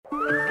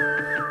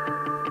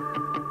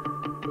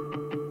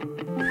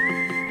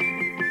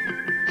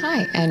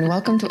Hi, and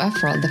welcome to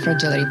F-World, the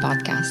Fragility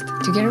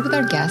Podcast. Together with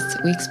our guests,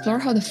 we explore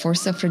how the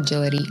forces of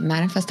fragility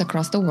manifest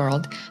across the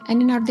world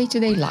and in our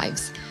day-to-day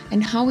lives,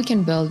 and how we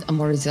can build a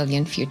more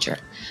resilient future.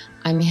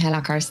 I'm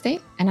Mihaela Karste,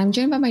 and I'm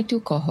joined by my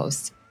two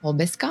co-hosts, Paul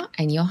Biska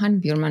and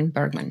Johan Bjurman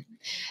Bergman.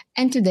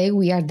 And today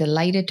we are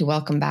delighted to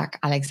welcome back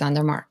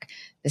Alexander Mark.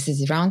 This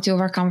is round two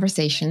of our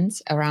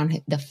conversations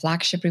around the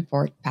flagship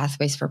report,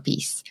 Pathways for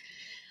Peace.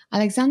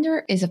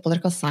 Alexander is a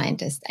political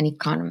scientist and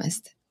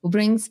economist who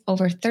brings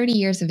over 30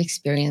 years of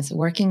experience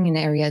working in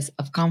areas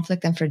of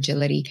conflict and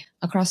fragility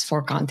across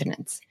 4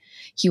 continents.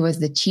 He was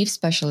the chief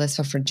specialist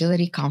for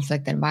fragility,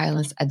 conflict, and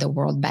violence at the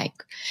World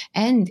Bank,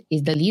 and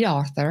is the lead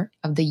author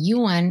of the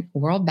UN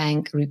World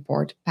Bank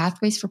report,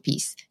 Pathways for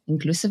Peace,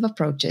 Inclusive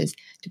Approaches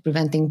to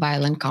Preventing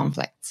Violent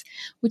Conflicts,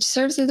 which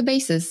serves as the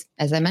basis,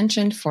 as I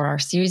mentioned, for our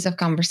series of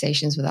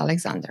conversations with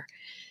Alexander.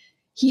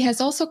 He has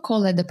also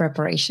co-led the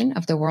preparation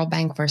of the World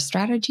Bank First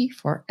Strategy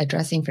for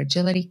addressing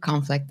fragility,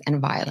 conflict,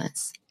 and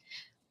violence.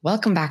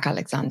 Welcome back,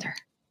 Alexander.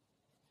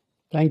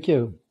 Thank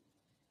you.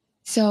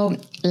 So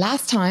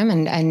last time,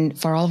 and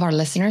for all of our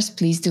listeners,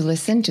 please do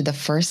listen to the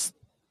first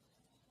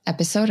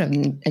episode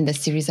in the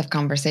series of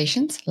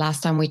conversations.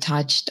 Last time we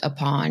touched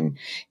upon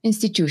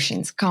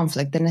institutions,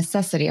 conflict, the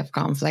necessity of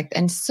conflict,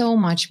 and so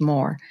much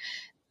more.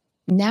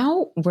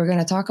 Now we're going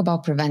to talk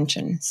about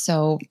prevention.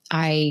 So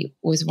I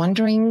was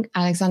wondering,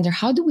 Alexander,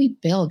 how do we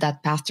build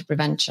that path to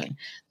prevention?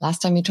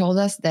 Last time you told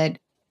us that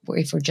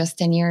if we're just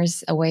 10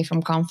 years away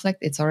from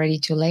conflict, it's already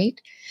too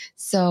late.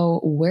 So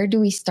where do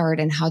we start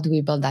and how do we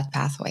build that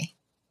pathway?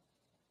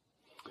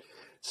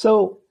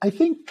 So I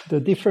think the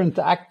different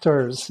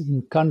actors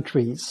in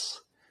countries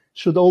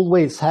should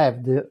always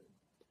have the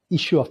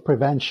issue of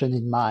prevention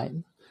in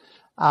mind.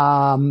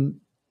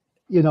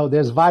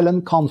 There's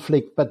violent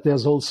conflict, but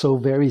there's also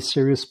very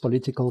serious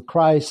political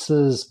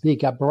crisis,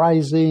 big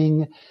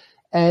uprising.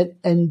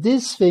 And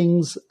these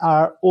things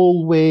are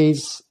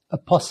always a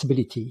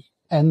possibility.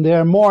 And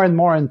they're more and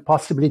more a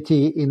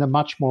possibility in a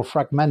much more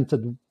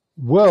fragmented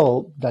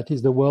world, that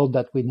is the world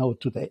that we know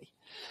today.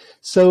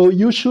 So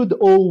you should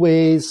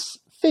always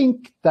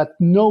think that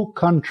no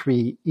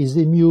country is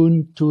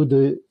immune to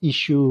the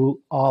issue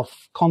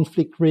of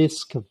conflict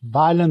risk, of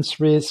violence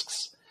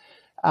risks,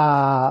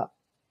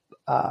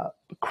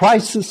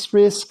 crisis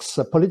risks,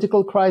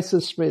 political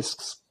crisis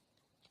risks.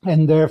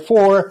 And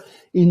therefore,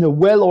 in a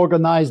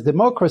well-organized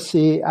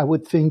democracy, I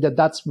would think that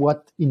that's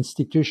what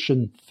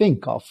institutions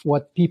think of,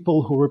 what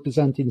people who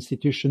represent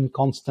institutions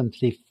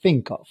constantly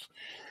think of.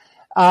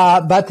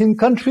 But in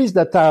countries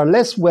that are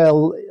less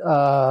well,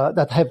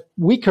 that have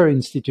weaker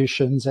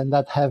institutions and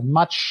that have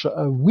much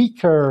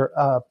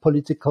weaker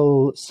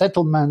political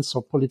settlements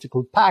or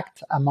political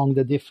pact among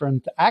the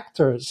different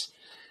actors,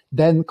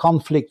 then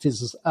conflict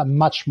is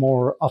much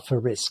more of a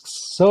risk.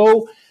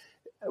 So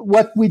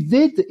what we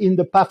did in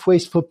the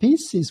Pathways for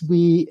Peace is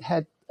we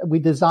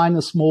designed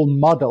a small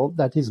model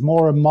that is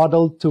more a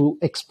model to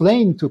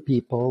explain to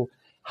people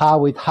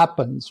how it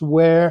happens,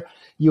 where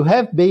you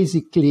have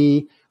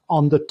basically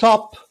on the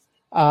top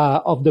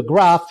of the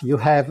graph, you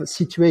have a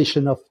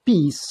situation of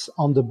peace.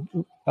 On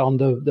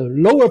the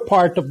lower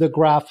part of the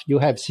graph, you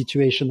have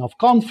situation of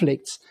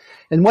conflicts.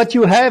 And what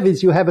you have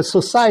is you have a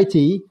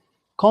society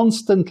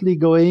constantly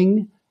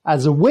going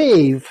as a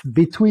wave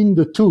between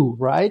the two,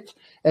 right?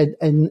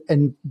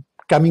 And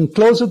coming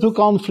closer to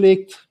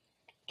conflict,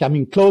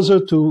 coming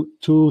closer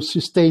to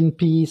sustain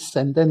peace,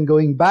 and then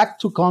going back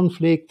to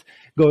conflict,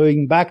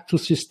 going back to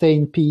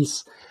sustain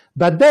peace.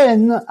 But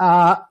then,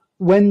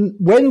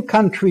 when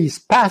countries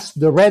pass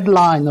the red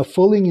line of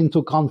falling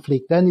into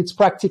conflict, then it's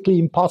practically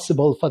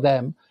impossible for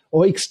them,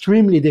 or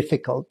extremely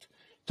difficult,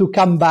 to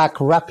come back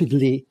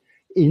rapidly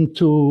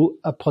into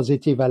a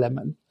positive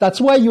element.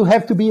 That's why you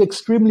have to be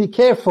extremely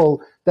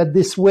careful that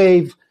this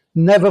wave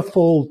never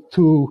fall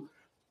too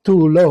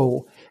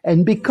low.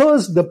 And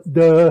because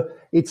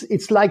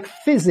it's like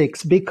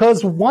physics,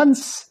 because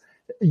once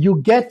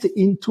you get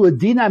into a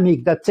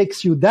dynamic that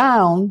takes you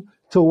down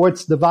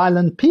towards the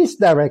violent peace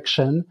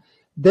direction,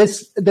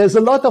 there's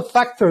a lot of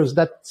factors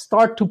that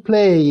start to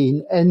play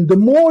in. And the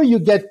more you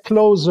get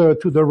closer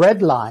to the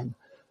red line,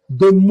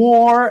 the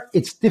more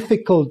it's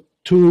difficult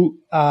to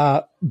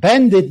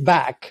bend it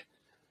back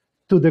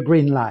to the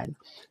green line.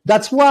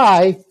 That's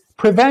why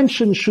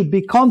prevention should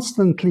be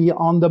constantly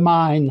on the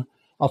mind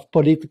of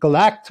political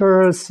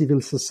actors, civil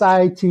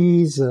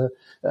societies,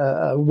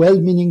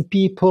 well-meaning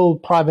people,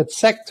 private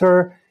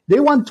sector.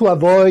 They want to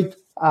avoid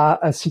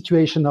a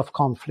situation of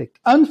conflict.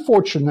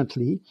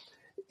 Unfortunately,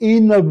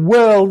 in a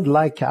world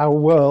like our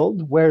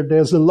world, where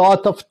there's a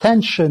lot of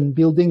tension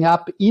building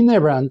up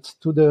inherent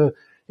to the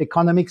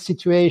economic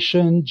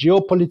situation,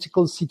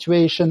 geopolitical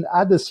situation,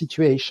 other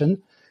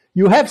situation,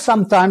 you have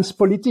sometimes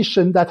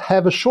politicians that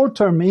have a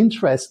short-term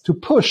interest to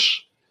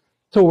push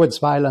towards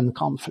violent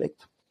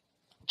conflict,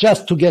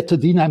 just to get a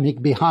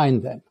dynamic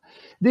behind them.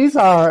 These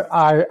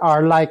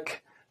are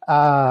like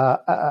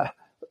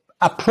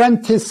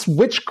apprentice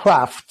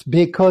witchcraft,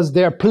 because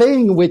they're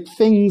playing with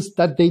things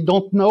that they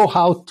don't know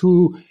how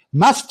to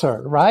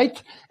master,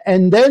 right?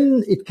 And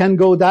then it can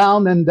go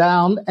down and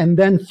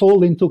then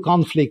fall into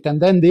conflict,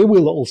 and then they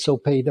will also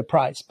pay the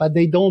price. But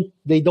they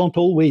don't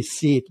always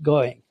see it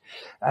going.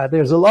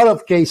 There's a lot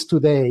of case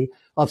today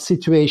of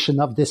situation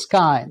of this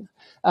kind.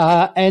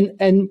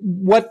 And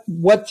what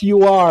you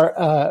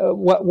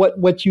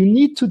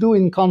need to do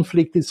in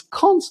conflict is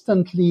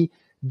constantly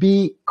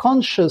be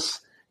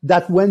conscious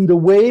that when the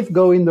wave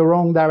go in the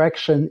wrong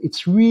direction,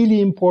 it's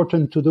really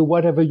important to do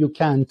whatever you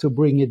can to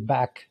bring it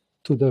back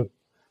to the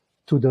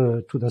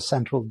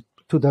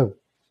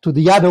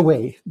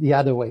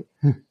other way.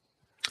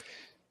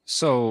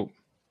 So,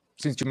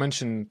 since you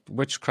mentioned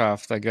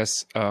witchcraft, I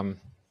guess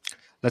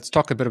let's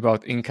talk a bit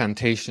about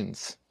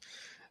incantations.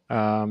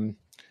 How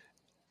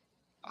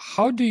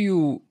do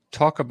you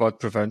talk about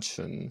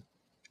prevention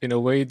in a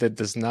way that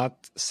does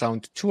not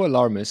sound too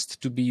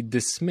alarmist to be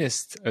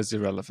dismissed as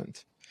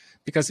irrelevant?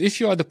 Because if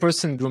you are the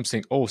person in the room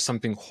saying, oh,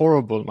 something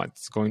horrible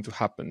is going to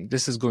happen,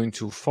 this is going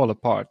to fall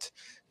apart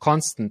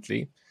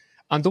constantly,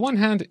 on the one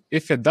hand,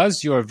 if it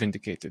does, you are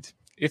vindicated.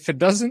 If it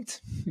doesn't,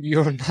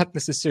 you're not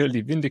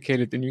necessarily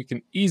vindicated and you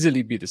can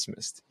easily be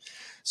dismissed.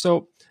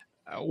 So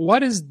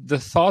what is the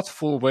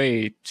thoughtful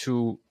way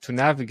to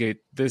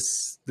navigate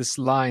this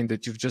line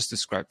that you've just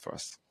described for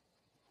us?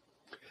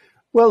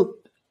 Well,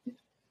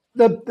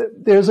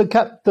 there's a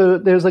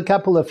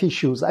couple of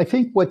issues. I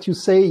think what you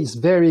say is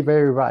very,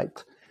 very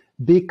right,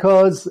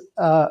 because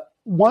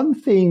one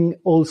thing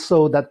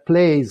also that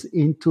plays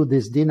into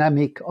this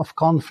dynamic of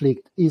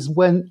conflict is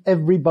when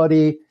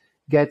everybody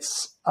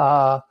gets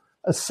a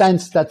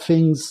sense that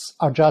things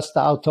are just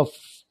out of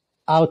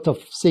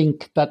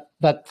sync,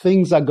 that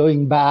things are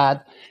going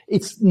bad.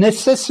 It's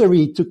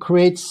necessary to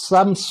create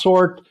some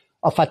sort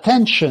of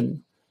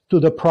attention to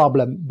the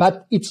problem,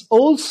 but it's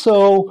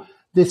also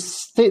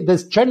this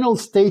general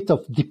state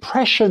of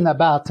depression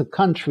about a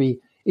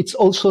country. It's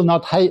also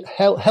not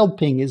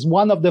helping, is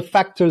one of the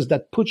factors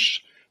that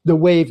push the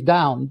wave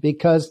down,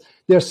 because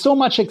there's so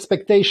much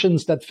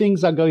expectations that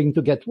things are going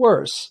to get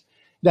worse,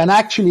 then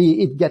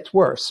actually it gets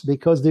worse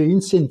because the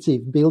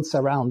incentive builds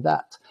around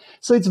that.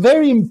 So it's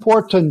very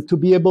important to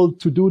be able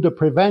to do the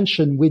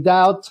prevention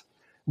without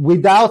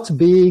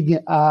being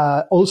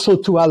also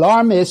too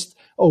alarmist,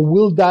 or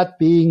will that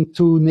being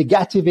too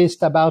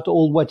negativist about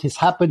all what is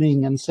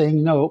happening and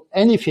saying, no,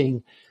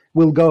 anything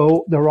will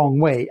go the wrong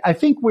way. I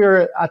think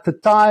we're at a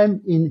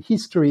time in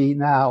history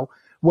now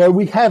where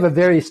we have a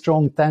very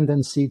strong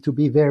tendency to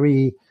be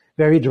very,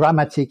 very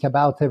dramatic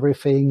about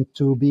everything,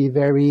 to be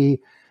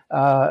very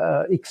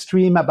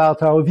extreme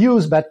about our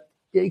views. But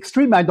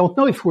extreme, I don't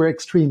know if we're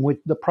extreme with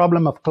the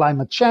problem of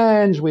climate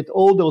change, with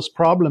all those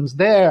problems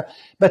there.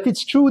 But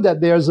it's true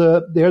that there's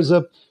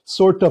a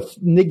sort of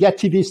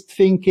negativist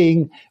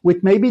thinking,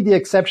 with maybe the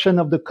exception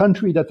of the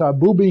country that are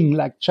booming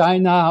like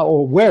China,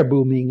 or were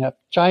booming,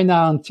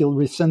 China until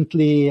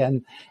recently,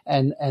 and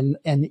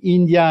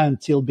India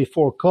until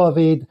before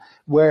COVID,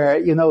 where,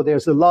 you know,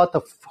 there's a lot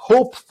of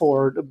hope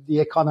for the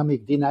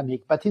economic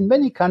dynamic. But in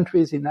many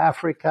countries in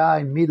Africa,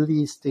 in Middle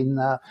East, in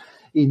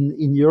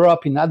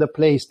Europe, in other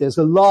places, there's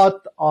a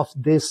lot of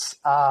this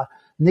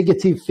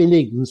negative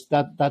feelings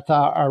that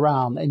are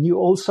around, and you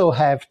also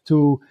have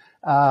to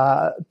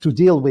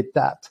deal with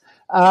that.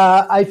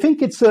 I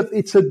think it's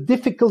a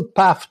difficult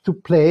path to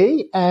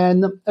play.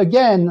 And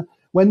again,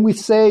 when we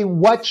say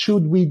what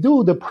should we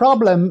do, the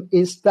problem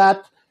is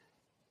that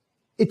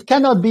it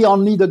cannot be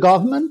only the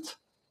government.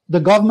 The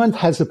government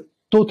has a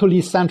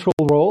totally central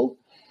role.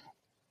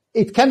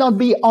 It cannot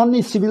be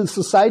only civil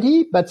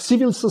society, but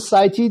civil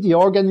society, the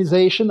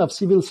organization of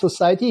civil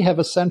society, have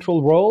a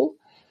central role.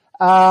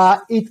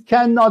 It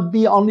cannot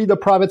be only the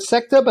private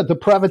sector, but the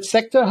private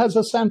sector has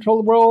a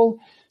central role.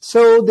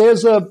 So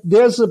there's a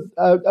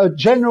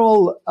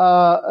general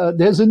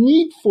there's a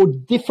need for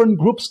different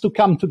groups to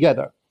come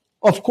together.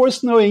 Of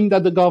course, knowing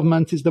that the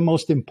government is the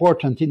most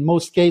important. In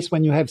most cases,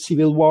 when you have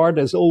civil war,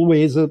 there's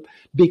always a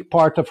big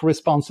part of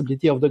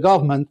responsibility of the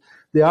government.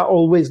 They are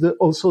always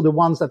also the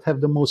ones that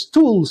have the most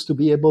tools to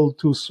be able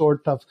to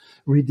sort of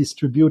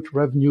redistribute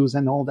revenues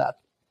and all that.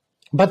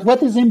 But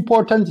what is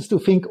important is to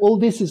think all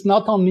this is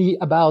not only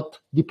about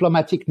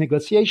diplomatic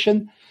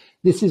negotiation.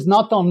 This is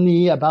not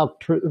only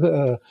about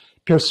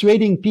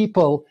persuading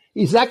people.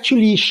 Is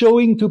actually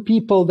showing to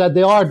people that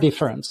there are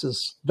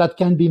differences that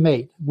can be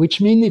made, which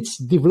means it's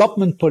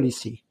development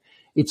policy,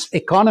 it's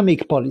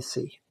economic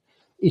policy,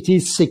 it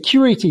is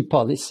security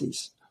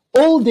policies.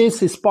 All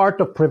this is part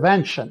of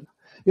prevention.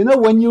 You know,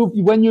 when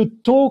you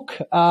talk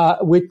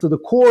with the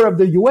core of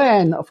the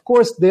UN, of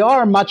course, they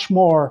are much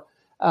more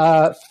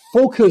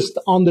focused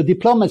on the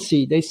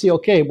diplomacy. They say,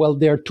 okay, well,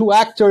 there are two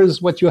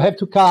actors. What you have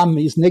to come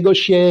is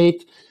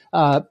negotiate.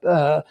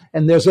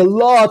 And there's a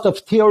lot of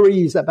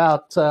theories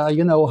about, how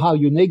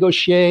you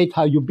negotiate,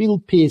 how you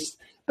build peace.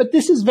 But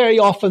this is very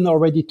often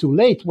already too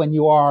late when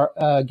you are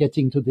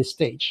getting to this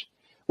stage.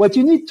 What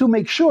you need to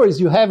make sure is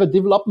you have a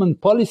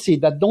development policy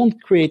that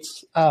don't create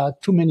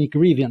too many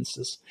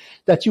grievances,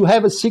 that you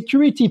have a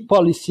security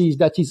policy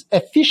that is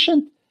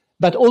efficient,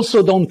 but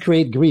also don't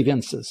create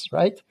grievances,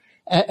 right?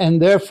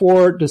 And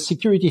therefore the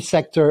security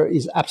sector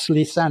is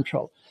absolutely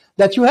central.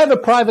 That you have a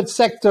private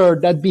sector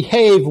that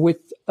behave with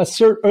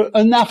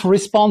enough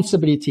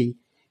responsibility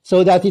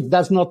so that it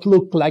does not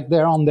look like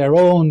they're on their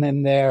own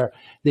and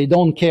they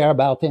don't care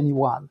about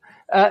anyone.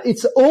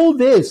 It's all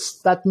this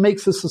that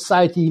makes a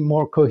society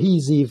more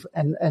cohesive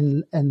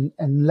and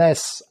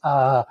less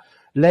at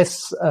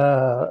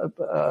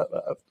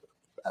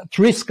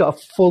risk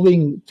of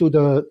falling to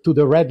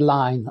the red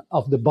line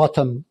of the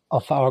bottom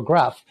of our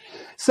graph.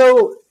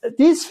 So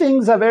these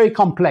things are very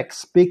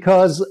complex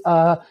because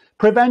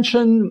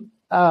prevention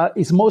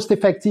is most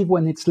effective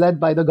when it's led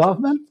by the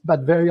government,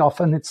 but very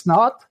often it's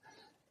not.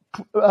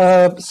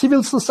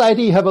 Civil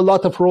society have a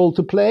lot of role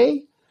to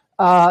play.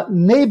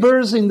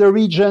 Neighbors in the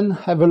region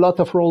have a lot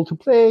of role to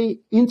play.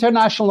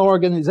 International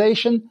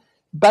organization,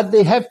 but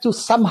they have to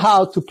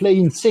somehow to play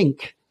in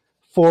sync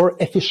for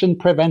efficient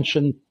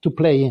prevention to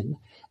play in.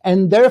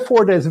 And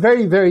therefore, there's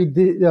very, very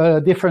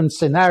different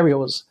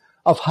scenarios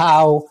of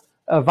how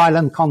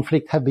violent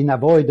conflict have been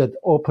avoided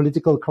or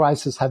political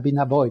crises have been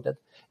avoided.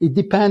 It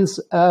depends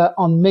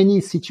on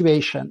many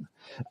situations.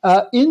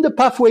 In the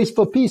Pathways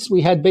for Peace,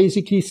 we had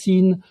basically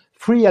seen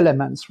three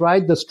elements,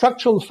 right? The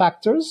structural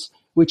factors,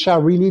 which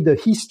are really the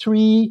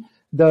history,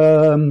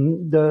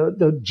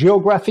 the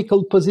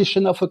geographical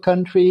position of a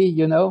country,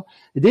 you know.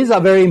 These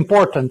are very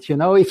important, you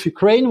know. If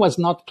Ukraine was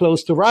not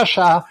close to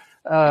Russia,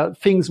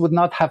 things would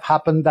not have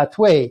happened that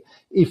way.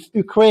 If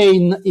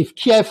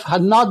Kiev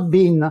had not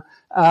been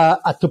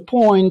at a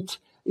point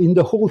in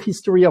the whole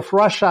history of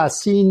Russia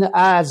seen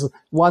as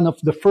one of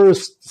the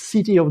first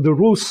city of the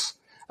Rus,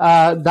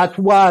 that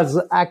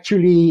was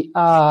actually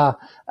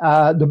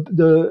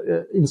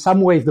in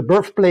some ways the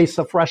birthplace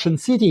of Russian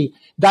city,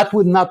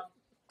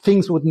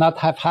 things would not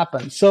have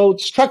happened. So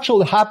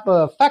structural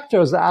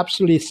factors are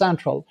absolutely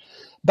central.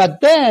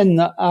 But then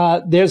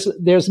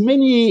there's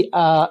many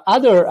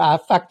other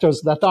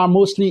factors that are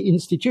mostly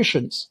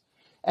institutions.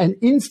 And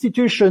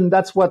institution,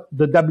 that's what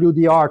the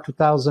WDR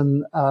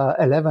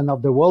 2011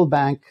 of the World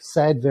Bank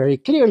said very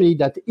clearly,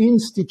 that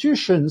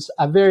institutions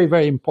are very,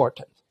 very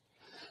important.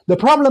 The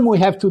problem we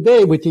have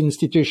today with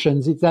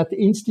institutions is that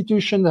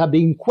institutions are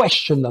being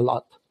questioned a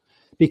lot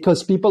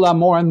because people are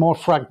more and more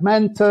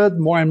fragmented,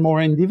 more and more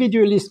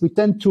individualist. We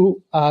tend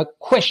to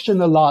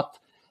question a lot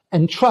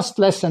and trust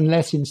less and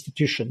less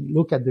institutions.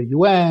 Look at the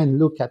UN,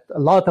 look at a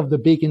lot of the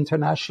big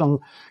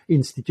international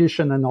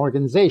institutions and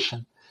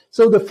organizations.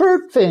 So the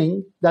third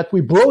thing that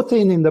we brought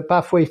in the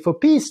Pathway for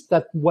Peace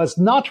that was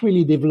not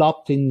really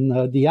developed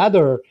in the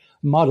other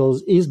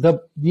models is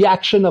the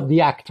action of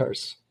the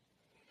actors.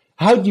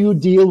 How do you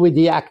deal with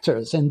the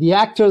actors? And the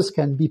actors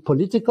can be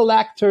political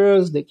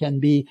actors. They can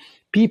be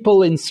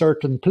people in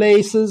certain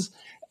places.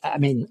 I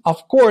mean,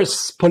 of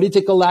course,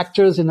 political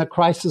actors in a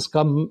crisis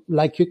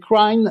like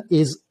Ukraine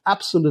is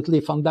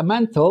absolutely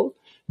fundamental.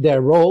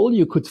 Their role,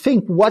 you could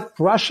think what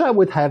Russia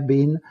would have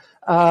been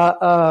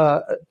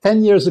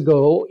 10 years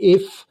ago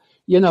if,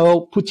 you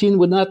know, Putin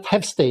would not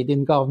have stayed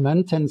in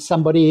government and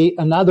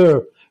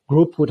another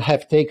group would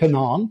have taken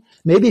on.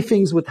 Maybe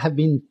things would have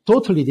been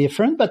totally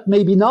different, but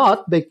maybe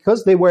not,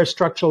 because there were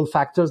structural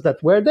factors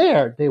that were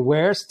there. There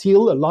were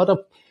still a lot of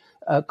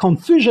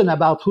confusion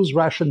about who's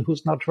Russian,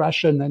 who's not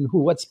Russian, and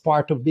what's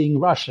part of being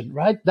Russian,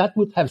 right? That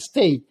would have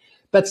stayed.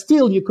 But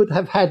still, you could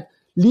have had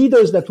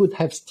leaders that would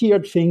have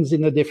steered things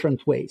in a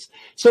different ways.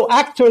 So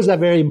actors are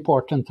very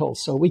important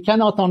also. We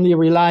cannot only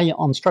rely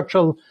on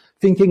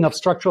thinking of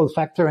structural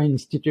factor and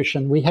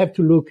institution. We have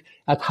to look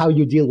at how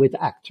you deal with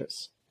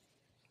actors.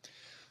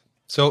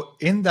 So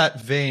in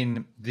that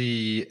vein,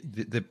 the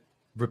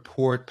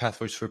report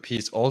Pathways for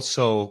Peace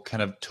also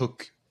kind of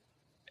took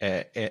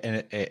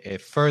a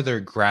further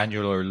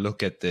granular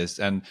look at this,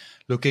 and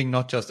looking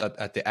not just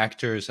at the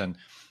actors and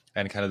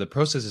kind of the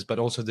processes, but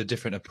also the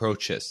different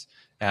approaches,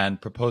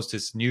 and proposed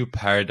this new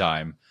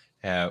paradigm,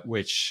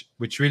 which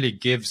really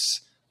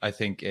gives, I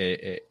think,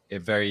 a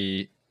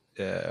very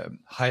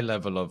high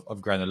level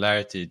of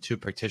granularity to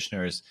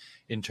practitioners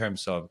in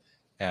terms of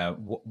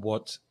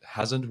what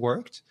hasn't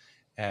worked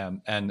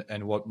and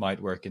what might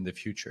work in the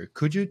future.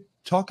 Could you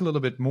talk a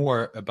little bit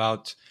more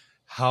about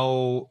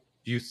how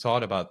you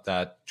thought about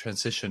that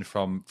transition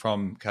from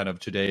kind of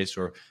today's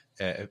or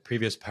a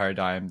previous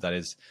paradigm that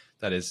is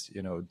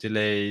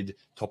delayed,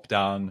 top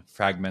down,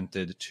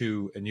 fragmented,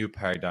 to a new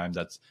paradigm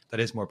that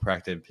is more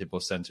proactive, people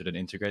centered, and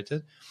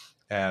integrated,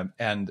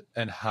 and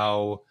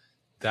how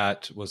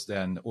that was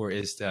then or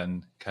is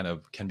then kind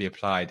of can be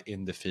applied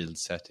in the field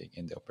setting,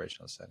 in the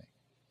operational setting?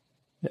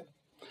 Yeah.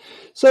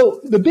 So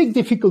the big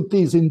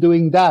difficulties in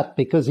doing that,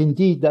 because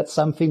indeed that's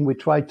something we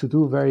tried to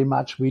do very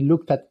much. We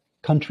looked at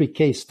country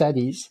case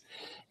studies,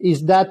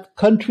 is that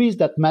countries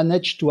that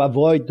manage to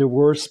avoid the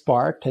worst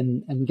part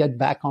and get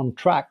back on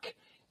track,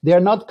 they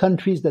are not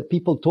countries that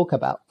people talk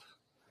about.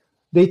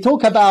 They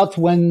talk about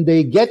when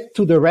they get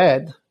to the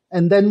red,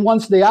 and then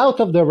once they're out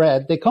of the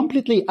red, they're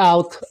completely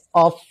out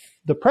of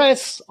the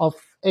press, of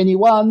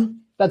anyone.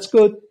 That's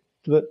good.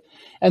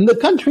 And the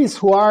countries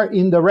who are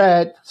in the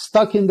red,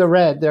 stuck in the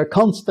red, they're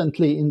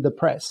constantly in the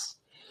press.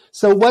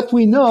 So what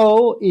we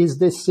know is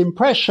this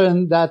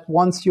impression that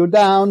once you're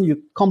down, you're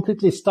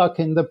completely stuck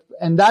and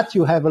that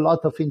you have a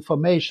lot of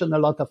information, a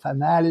lot of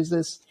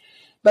analysis.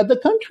 But the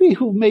country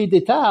who made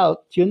it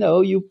out, you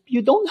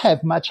don't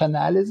have much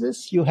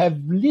analysis. You have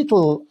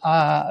little.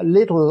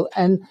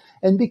 And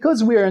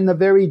because we're in a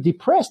very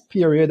depressed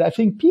period, I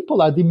think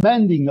people are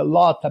demanding a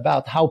lot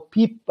about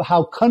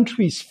how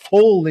countries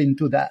fall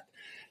into that.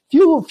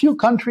 Few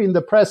countries in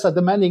the press are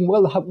demanding,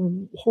 well,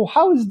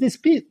 how is this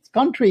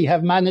country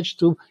have managed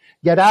to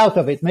get out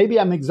of it? Maybe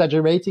I'm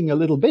exaggerating a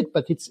little bit,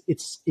 but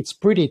it's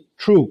pretty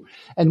true.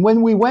 And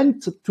when we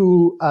went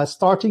to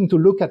starting to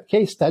look at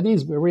case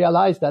studies, we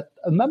realized that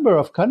a number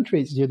of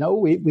countries,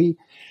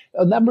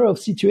 a number of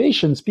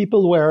situations,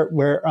 people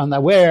were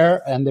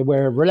unaware, and there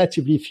were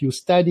relatively few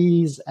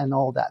studies and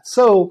all that.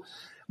 So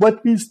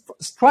what we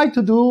try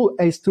to do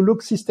is to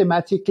look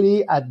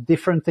systematically at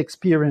different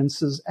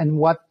experiences and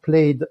what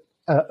played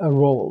a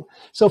role.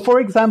 So, for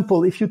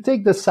example, if you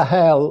take the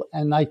Sahel,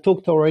 and I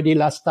talked already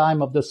last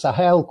time of the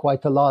Sahel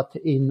quite a lot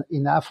in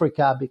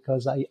Africa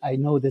because I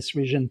know this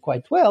region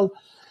quite well,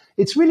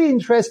 it's really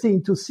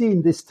interesting to see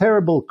in this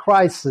terrible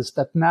crisis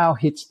that now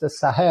hits the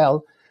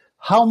Sahel,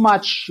 how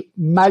much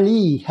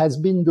Mali has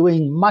been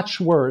doing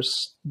much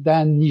worse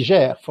than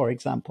Niger, for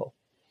example.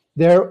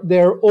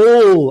 They're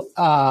all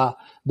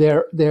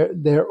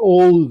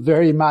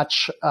very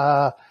much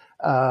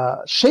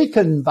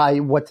shaken by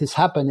what is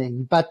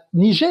happening, but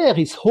Niger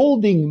is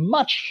holding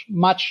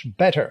much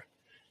better.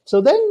 So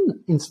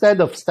then,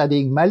 instead of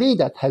studying Mali,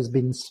 that has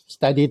been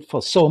studied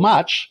for so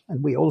much,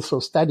 and we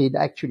also studied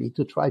actually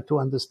to try to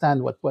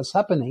understand what was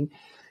happening,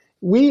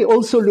 we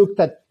also looked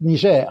at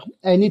Niger,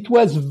 and it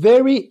was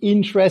very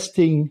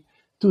interesting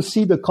to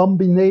see the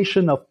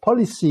combination of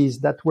policies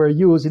that were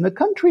used in a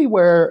country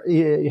where,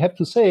 you have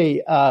to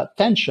say,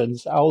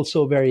 tensions are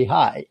also very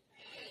high.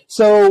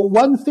 So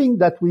one thing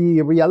that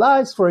we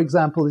realized, for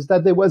example, is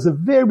that there was a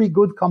very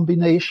good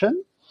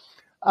combination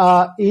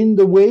in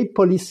the way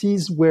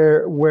policies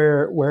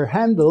were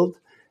handled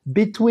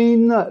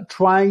between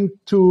trying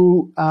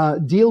to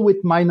deal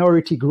with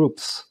minority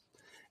groups,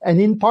 and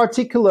in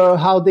particular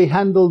how they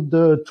handled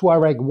the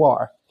Tuareg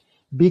war.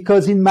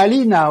 Because in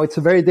Mali now it's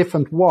a very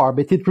different war,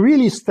 but it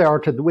really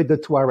started with the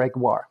Tuareg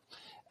war.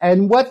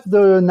 And what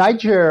the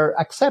Niger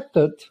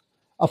accepted,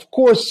 of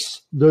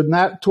course, the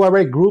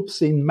Tuareg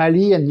groups in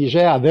Mali and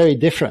Niger are very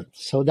different.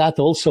 So that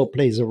also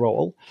plays a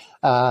role.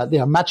 They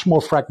are much more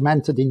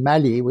fragmented in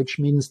Mali, which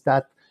means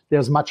that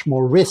there's much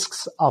more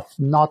risks of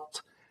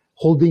not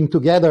holding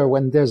together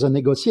when there's a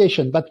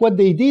negotiation. But what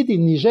they did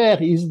in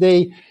Niger is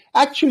they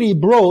actually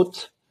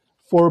brought,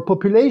 for a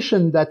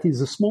population that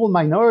is a small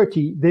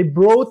minority, they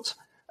brought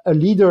a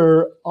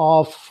leader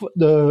of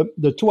the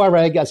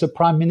Tuareg as a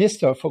prime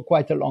minister for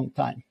quite a long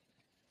time,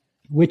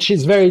 which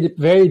is very,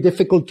 very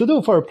difficult to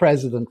do for a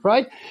president,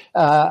 right?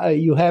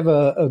 You have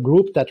a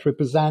group that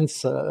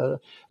represents a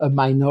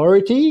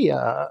minority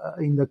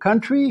in the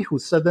country who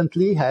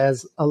suddenly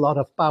has a lot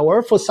of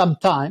power for some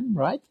time,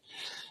 right?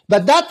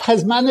 But that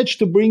has managed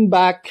to bring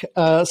back,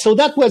 so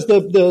that was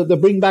the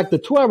bring back the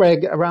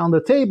Tuareg around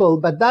the table,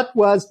 but that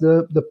was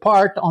the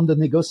part on the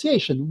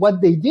negotiation. What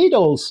they did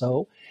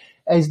also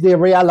is they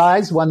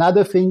realized one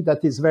other thing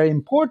that is very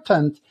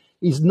important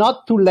is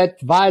not to let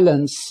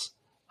violence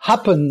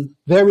happen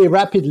very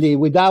rapidly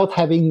without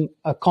having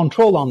a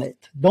control on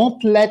it.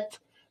 Don't let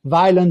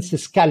violence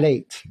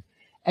escalate.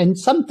 And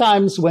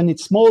sometimes when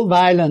it's small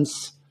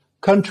violence,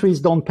 countries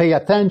don't pay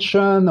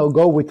attention or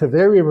go with a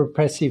very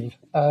repressive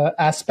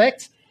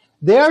aspect.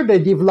 There they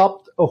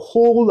developed a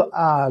whole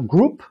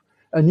group,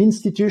 an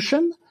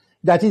institution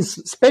that is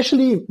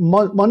especially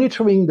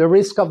monitoring the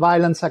risk of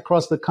violence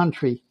across the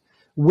country,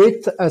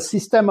 with a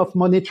system of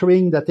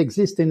monitoring that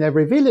exists in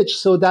every village,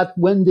 so that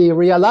when they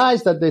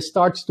realize that there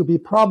starts to be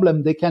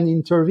problem, they can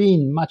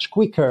intervene much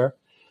quicker,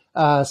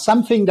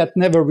 something that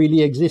never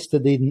really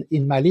existed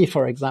in Mali,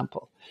 for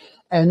example.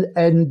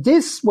 And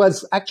this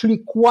was actually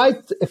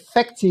quite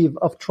effective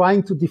of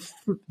trying to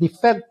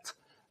defect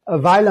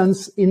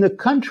violence in a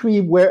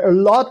country where a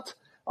lot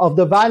of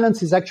the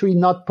violence is actually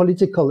not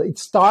political. It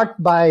starts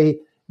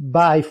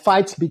by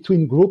fights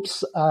between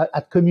groups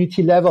at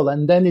community level,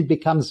 and then it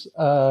becomes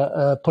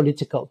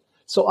political.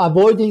 So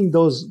avoiding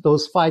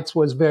those fights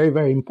was very,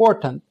 very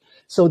important.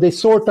 So they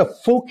sort of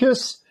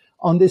focus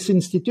on this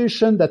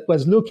institution that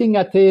was looking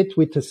at it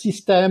with a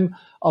system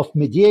of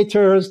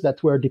mediators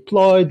that were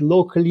deployed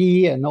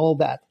locally and all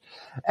that.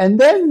 And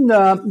then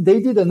they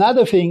did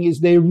another thing, is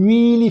they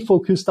really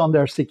focused on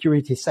their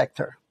security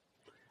sector.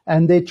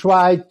 And they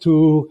tried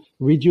to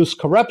reduce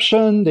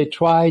corruption. They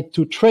tried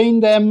to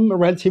train them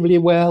relatively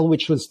well,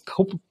 which was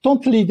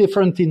totally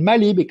different in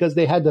Mali because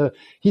they had a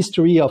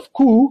history of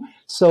coup.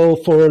 So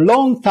for a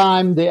long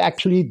time, they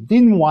actually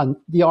didn't want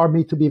the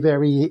army to be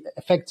very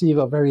effective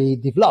or very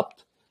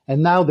developed.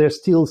 And now they're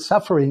still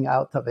suffering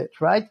out of it,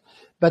 right?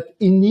 But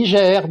in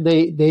Niger,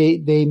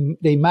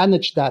 they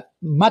managed that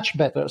much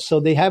better. So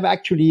they have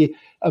actually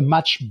a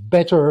much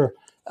better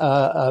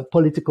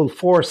political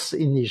force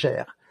in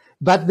Niger.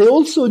 but they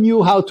also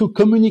knew how to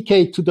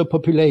communicate to the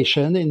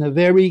population in a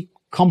very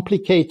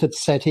complicated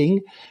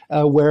setting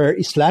where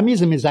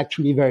Islamism is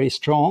actually very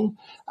strong.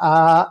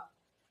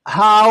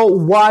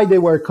 Why they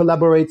were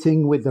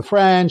collaborating with the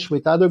French,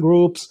 with other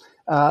groups.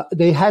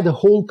 They had a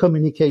whole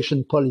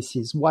communication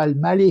policies, while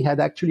Mali had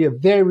actually a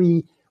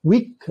very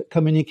weak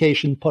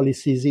communication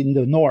policies in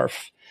the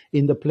north,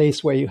 in the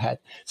place where you had.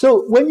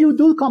 So when you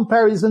do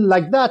comparison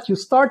like that, you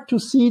start to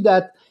see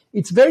that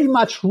it's very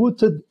much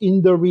rooted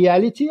in the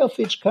reality of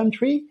each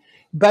country,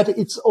 but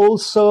it's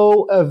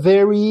also a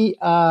very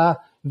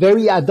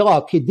ad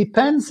hoc. It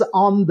depends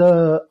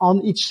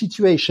on each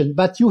situation,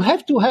 but you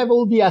have to have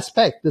all the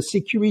aspects, the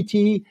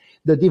security,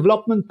 the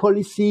development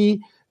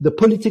policy, the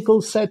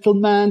political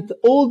settlement.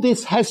 All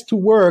this has to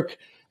work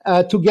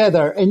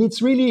together. And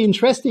it's really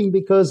interesting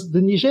because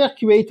the Niger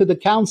created a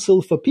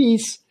council for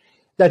peace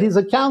that is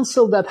a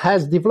council that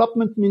has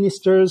development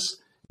ministers,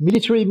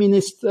 military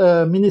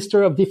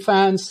minister of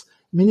defense,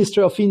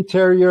 minister of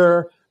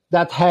interior,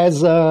 that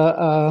has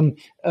a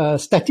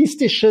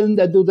statistician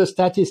that do the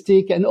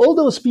statistic, and all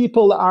those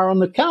people are on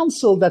the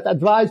council that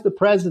advise the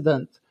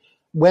president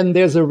when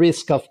there's a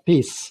risk of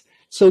peace.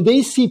 So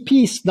they see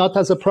peace not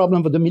as a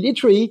problem of the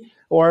military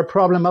or a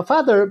problem of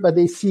other, but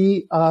they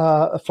see,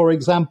 for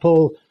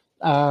example,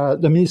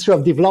 the Ministry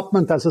of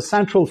Development as a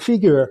central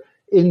figure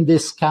in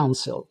this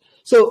council.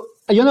 So,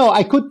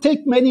 I could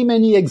take many,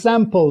 many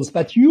examples,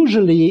 but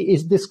usually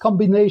it's this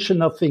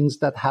combination of things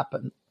that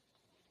happen.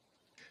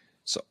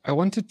 So I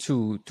wanted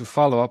to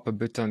follow up a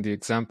bit on the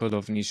example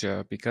of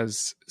Niger,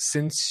 because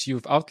since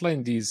you've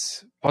outlined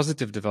these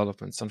positive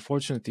developments,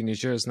 unfortunately,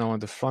 Niger is now on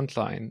the front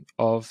line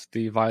of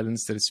the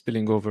violence that is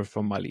spilling over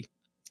from Mali.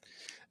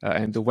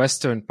 And the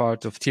western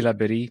part of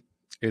Tillabéri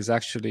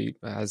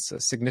has a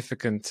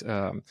significant,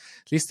 at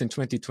least in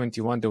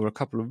 2021, there were a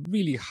couple of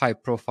really high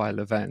profile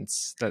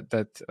events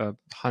that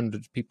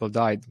 100 people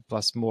died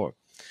plus more,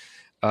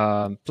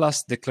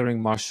 plus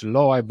declaring martial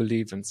law, I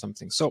believe, and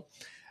something. So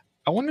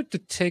I wanted to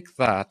take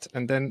that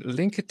and then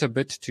link it a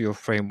bit to your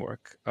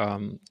framework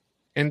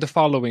in the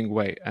following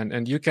way.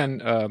 And you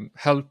can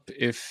help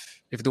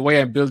if the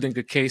way I'm building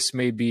the case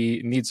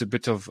maybe needs a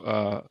bit of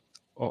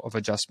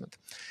adjustment.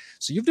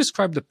 So you've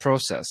described the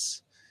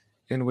process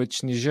in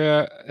which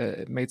Niger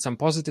made some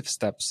positive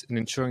steps in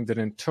ensuring that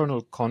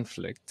internal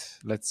conflict,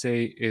 let's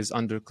say, is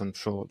under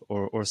control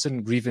or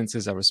certain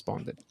grievances are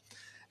responded.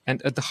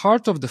 And at the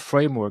heart of the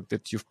framework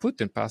that you've put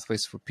in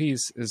Pathways for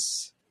Peace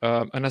is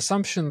an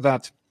assumption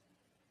that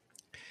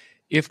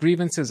if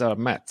grievances are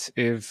met,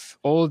 if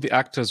all the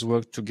actors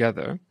work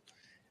together,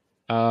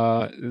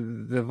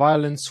 the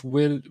violence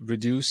will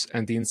reduce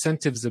and the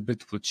incentives a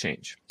bit will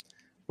change.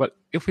 Well,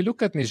 if we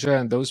look at Niger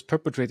and those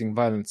perpetrating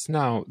violence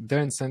now,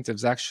 their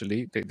incentives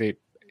actually,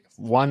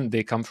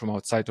 they come from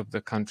outside of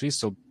the country,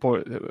 so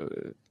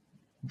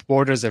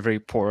borders are very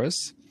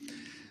porous.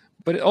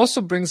 But it also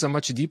brings a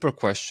much deeper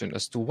question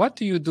as to what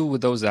do you do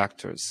with those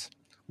actors,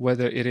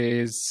 whether it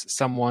is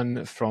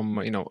someone from,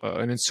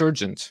 an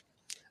insurgent,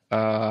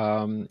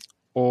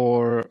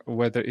 or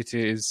whether it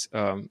is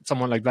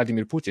someone like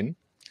Vladimir Putin,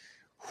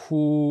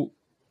 who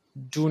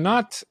do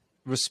not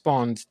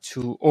respond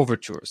to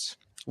overtures,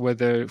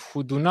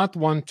 who do not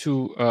want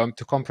to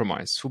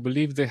compromise, who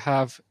believe they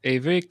have a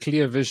very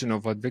clear vision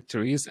of what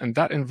victory is, and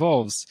that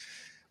involves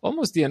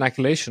almost the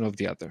annihilation of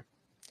the other.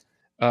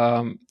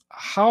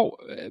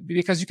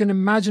 Because you can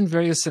imagine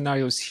various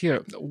scenarios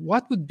here.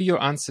 What would be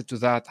your answer to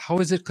that? How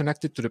is it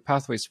connected to the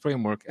Pathways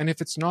framework? And if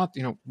it's not,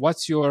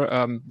 what's your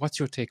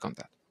take on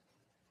that?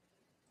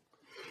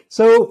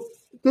 So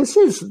this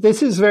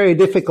is very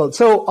difficult.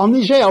 So on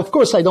Niger, of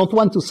course, I don't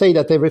want to say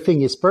that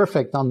everything is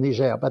perfect on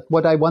Niger, but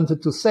what I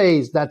wanted to say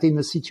is that in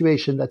a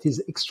situation that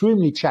is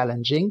extremely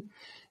challenging,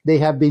 they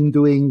have been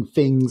doing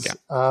things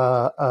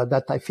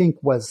that I think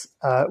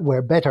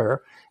were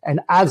better. And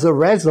as a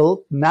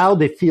result, now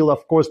they feel,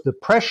 of course, the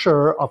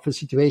pressure of a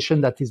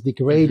situation that is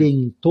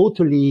degrading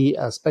totally,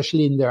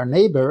 especially in their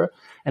neighbor.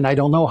 And I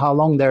don't know how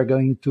long they're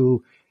going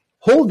to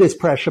hold this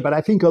pressure, but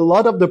I think a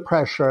lot of the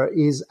pressure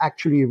is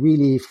actually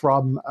really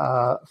from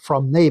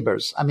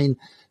neighbors. I mean,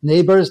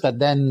 neighbors that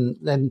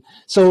then,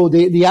 so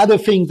the other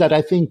thing that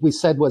I think we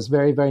said was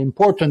very, very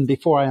important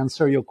before I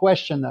answer your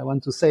question, I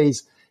want to say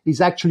is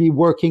actually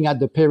working at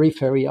the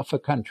periphery of a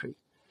country.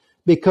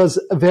 Because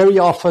very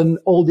often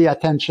all the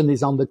attention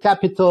is on the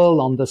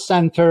capital, on the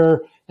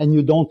center, and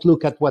you don't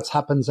look at what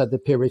happens at the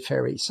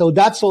periphery. So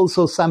that's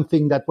also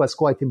something that was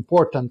quite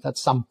important at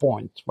some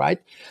point, right?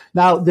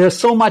 Now, there's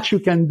so much you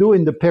can do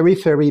in the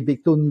periphery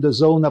between the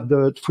zone of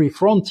the three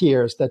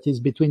frontiers that is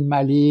between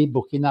Mali,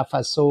 Burkina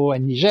Faso,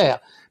 and Niger,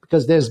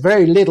 because there's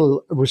very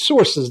little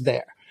resources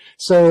there.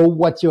 So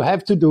what you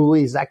have to do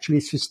is actually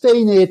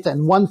sustain it.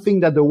 And one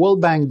thing that the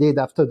World Bank did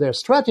after their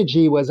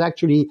strategy was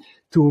actually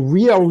to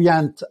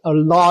reorient a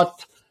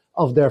lot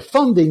of their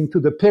funding to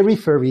the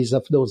peripheries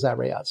of those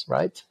areas,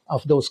 right,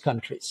 of those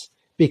countries,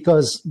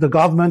 because the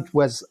government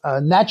was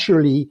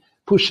naturally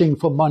pushing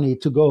for money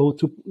to go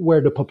to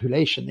where the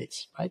population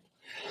is, right?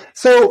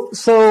 So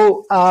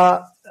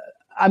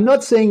I'm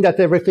not saying that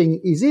everything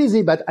is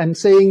easy, but I'm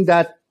saying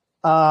that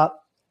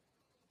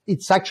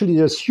it's actually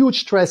there's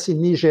huge stress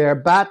in Niger,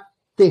 but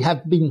they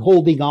have been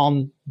holding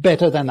on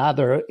better than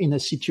others in a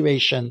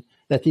situation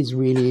that is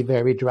really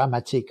very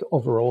dramatic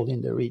overall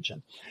in the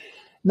region.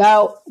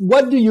 Now,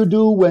 what do you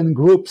do when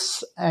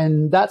groups,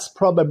 and that's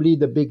probably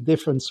the big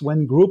difference,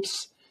 when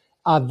groups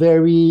are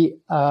very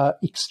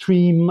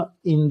extreme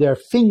in their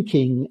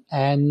thinking,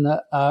 and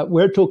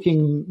we're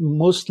talking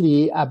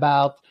mostly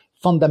about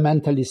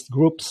fundamentalist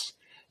groups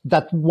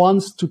that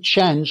wants to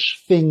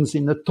change things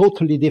in a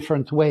totally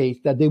different way,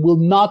 that they will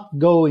not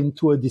go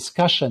into a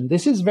discussion.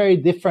 This is very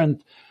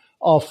different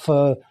of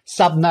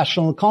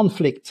subnational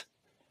conflict.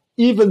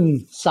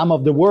 Even some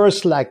of the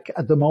worst, like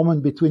at the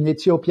moment between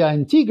Ethiopia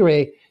and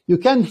Tigray, you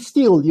can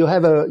still, you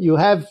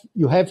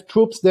have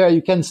troops there,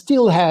 you can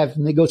still have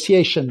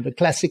negotiation, the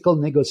classical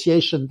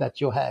negotiation that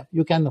you have.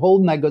 You can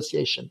hold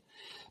negotiation.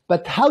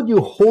 But how do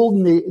you hold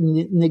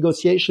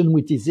negotiation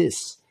with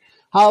ISIS?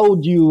 How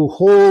do you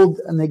hold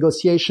a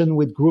negotiation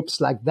with groups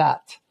like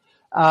that?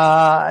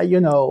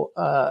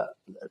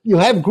 You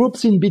have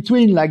groups in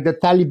between, like the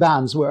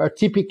Taliban, who are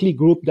typically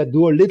groups that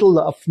do a little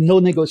of no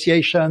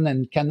negotiation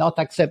and cannot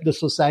accept the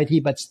society,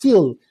 but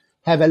still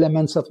have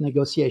elements of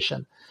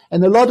negotiation.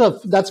 And a lot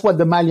of, that's what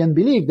the Malians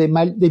believe. They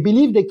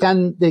believe they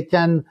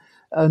can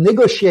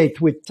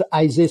negotiate with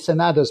ISIS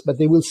and others, but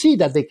they will see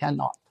that they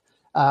cannot.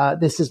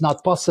 This is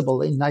not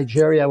possible. In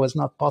Nigeria, it was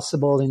not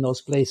possible. In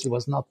those places, it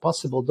was not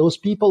possible. Those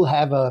people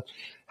have a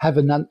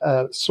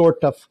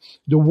sort of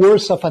the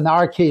worst of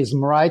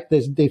anarchism, right?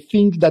 They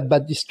think that by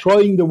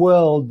destroying the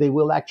world, they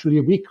will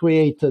actually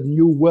recreate a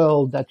new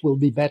world that will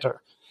be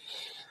better.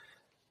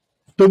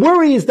 The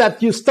worry is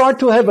that you start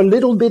to have a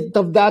little bit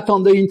of that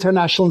on the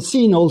international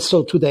scene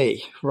also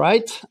today,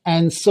 right?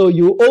 And so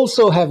you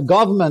also have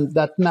government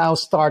that now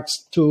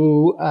starts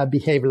to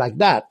behave like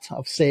that,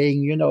 of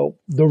saying,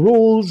 the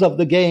rules of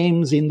the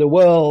games in the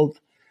world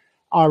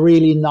are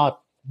really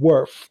not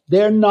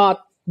they're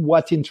not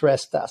what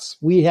interests us.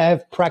 We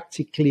have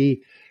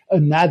practically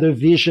another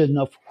vision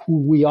of who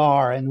we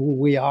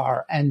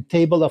are, and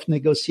table of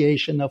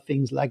negotiation of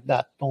things like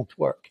that don't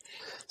work.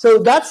 So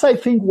that's, I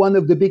think, one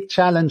of the big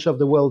challenges of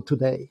the world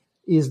today,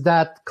 is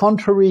that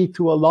contrary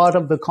to a lot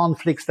of the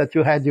conflicts that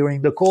you had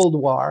during the Cold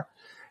War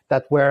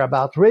that were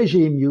about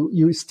regime,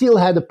 you still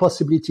had a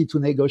possibility to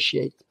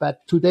negotiate.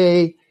 But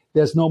today,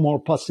 there's no more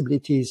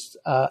possibilities,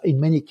 in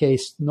many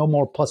cases, no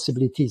more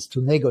possibilities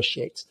to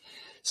negotiate.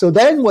 So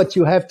then what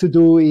you have to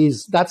do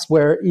is, that's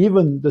where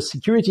even the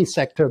security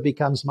sector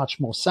becomes much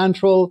more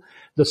central.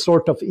 The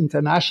sort of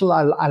international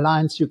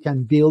alliance you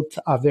can build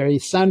are very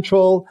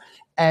central,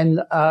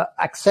 and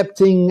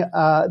accepting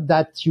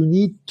that you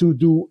need to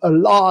do a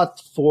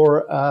lot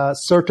for a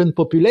certain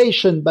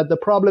population. But the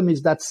problem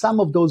is that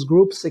some of those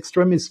groups,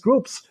 extremist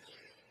groups,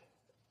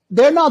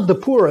 they're not the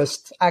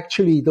poorest,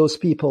 actually, those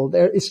people.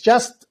 It's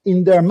just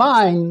in their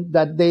mind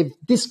that they've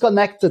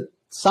disconnected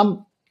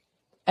some.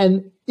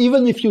 And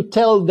even if you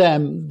tell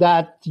them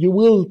that you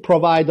will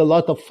provide a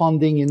lot of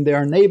funding in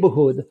their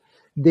neighborhood,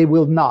 they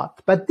will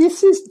not. But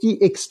this is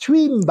the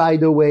extreme, by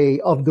the way,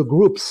 of the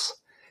groups,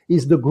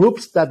 is the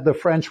groups that the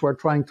French were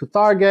trying to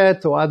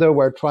target or others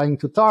were trying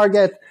to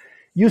target.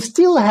 You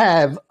still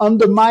have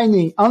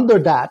undermining under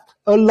that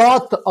a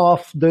lot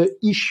of the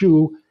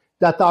issue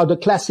that are the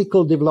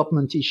classical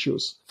development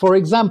issues. For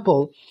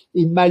example,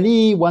 in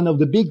Mali, one of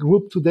the big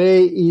groups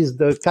today is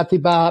the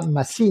Katiba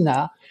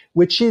Massina,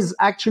 which is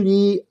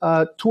actually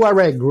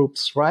Tuareg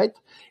groups, right?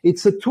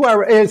 It's a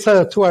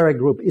Tuareg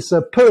group. It's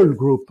a Pearl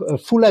group, a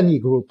Fulani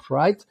group,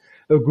 right?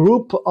 A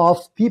group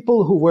of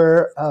people who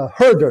were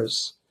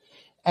herders.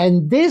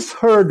 And these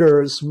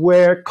herders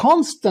were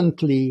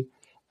constantly,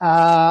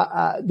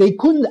 they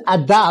couldn't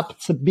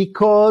adapt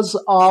because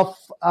of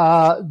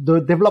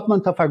the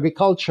development of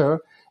agriculture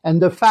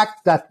and the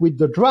fact that with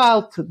the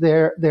drought,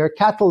 their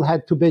cattle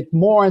had to be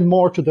more and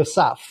more to the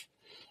south.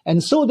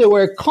 And so there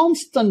were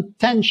constant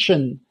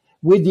tension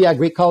with the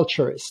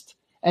agriculturists.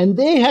 And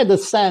they had a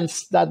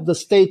sense that the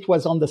state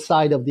was on the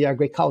side of the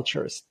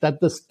agriculturists,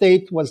 that the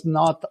state was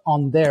not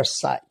on their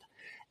side.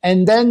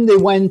 And then they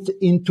went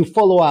into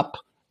follow up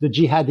the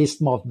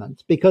jihadist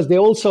movement, because they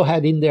also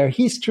had in their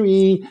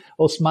history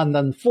Osman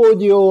Dan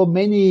Fodio,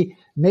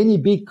 many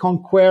big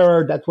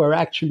conquerors that were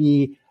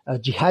actually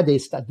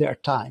jihadists at their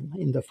time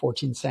in the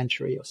 14th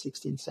century or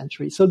 16th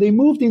century. So they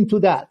moved into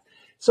that.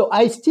 So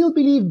I still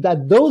believe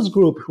that those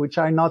groups, which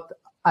are not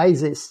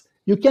ISIS,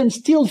 you can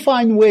still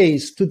find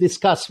ways to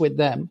discuss with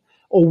them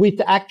or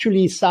with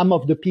actually some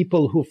of the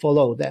people who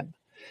follow them.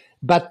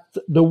 But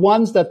the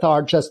ones that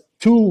are just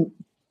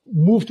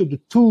move to the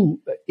too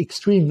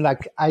extreme,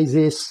 like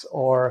ISIS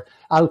or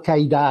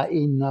Al-Qaeda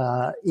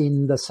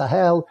in the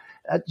Sahel,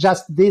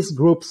 just these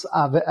groups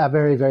are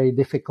very, very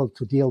difficult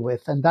to deal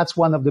with. And that's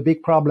one of the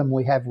big problems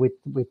we have with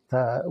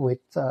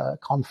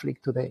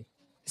conflict today.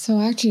 So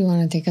I actually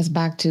want to take us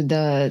back to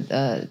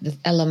the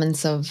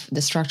elements of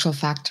the structural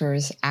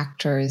factors,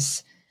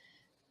 actors,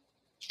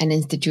 and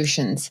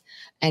institutions.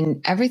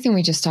 And everything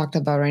we just talked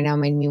about right now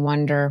made me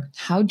wonder,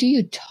 how do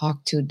you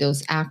talk to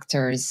those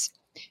actors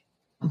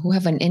who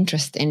have an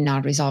interest in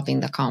not resolving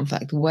the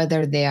conflict,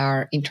 whether they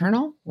are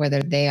internal,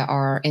 whether they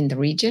are in the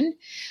region,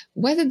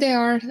 whether they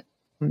are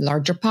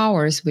larger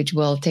powers, which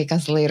will take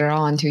us later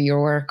on to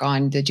your work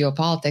on the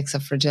geopolitics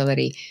of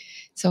fragility.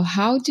 So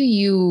how do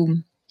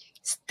you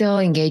still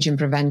engage in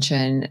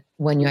prevention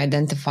when you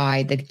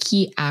identify that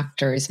key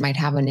actors might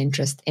have an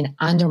interest in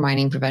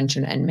undermining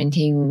prevention and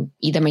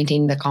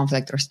maintaining the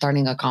conflict or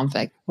starting a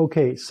conflict?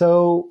 Okay,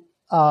 so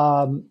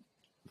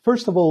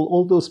first of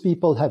all those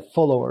people have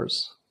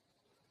followers.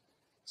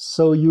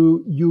 So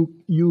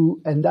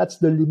you, and that's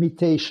the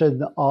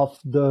limitation of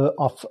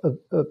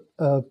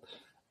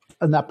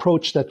an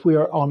approach that we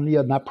are only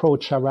an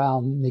approach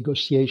around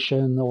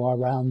negotiation or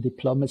around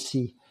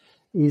diplomacy,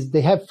 is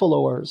they have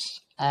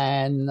followers,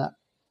 and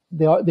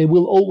they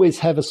will always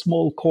have a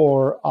small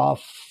core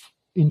of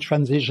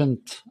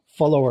intransigent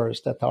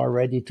followers that are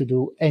ready to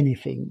do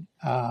anything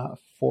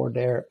for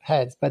their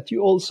heads. But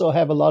you also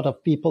have a lot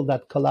of people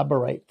that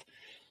collaborate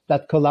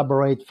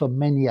for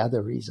many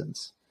other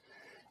reasons.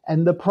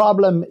 And the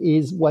problem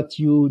is what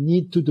you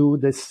need to do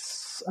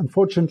this.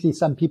 Unfortunately,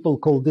 some people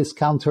call this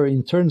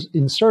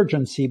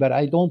counterinsurgency, but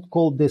I don't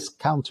call this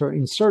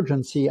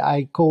counterinsurgency.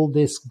 I call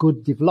this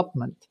good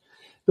development.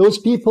 Those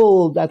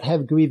people that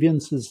have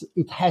grievances,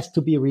 it has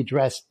to be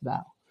redressed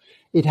now.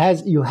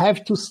 You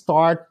have to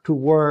start to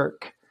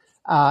work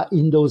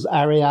in those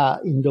areas,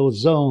 in those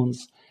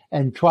zones,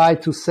 and try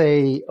to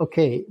say,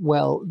 okay,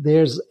 well,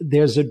 there's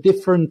a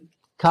different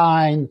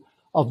kind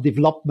of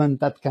development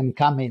that can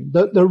come in.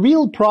 The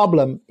real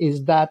problem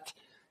is that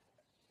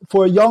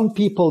for young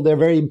people, they're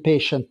very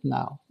impatient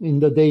now in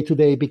the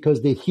day-to-day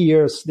because they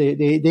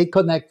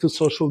connect to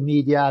social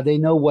media, they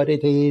know what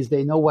it is,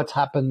 they know what's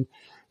happened.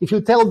 If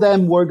you tell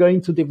them we're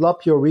going to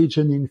develop your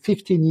region in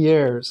 15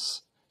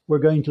 years, we're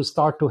going to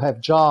start to have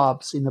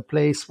jobs in a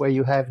place where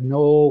you have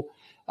no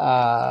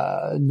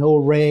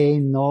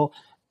rain,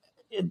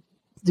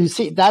 you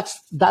see,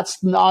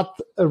 that's not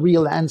a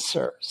real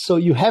answer. So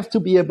you have to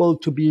be able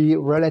to be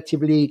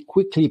relatively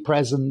quickly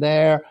present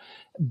there,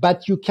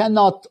 but you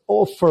cannot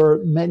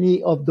offer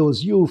many of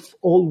those youth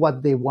all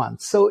what they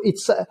want. So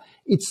it's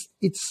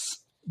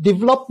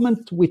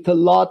development with a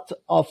lot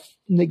of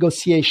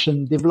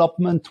negotiation,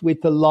 development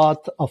with a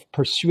lot of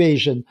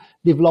persuasion,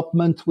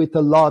 development with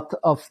a lot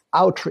of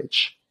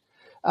outreach,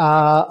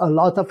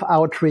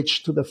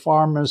 to the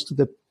farmers, to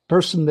the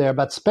person there,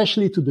 but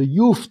especially to the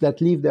youth that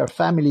leave their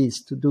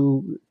families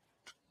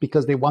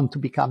because they want to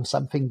become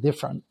something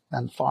different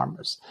than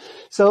farmers.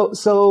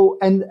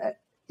 And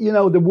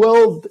the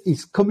world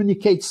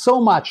communicates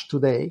so much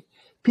today.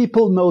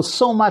 People know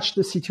so much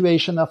the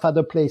situation of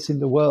other places in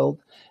the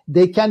world.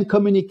 They can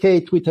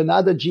communicate with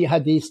another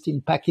jihadist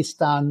in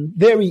Pakistan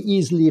very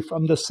easily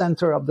from the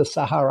center of the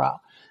Sahara.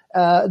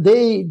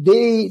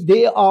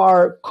 They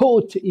are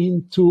caught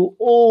into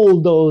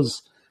all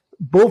those,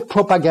 both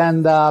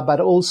propaganda, but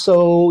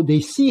also they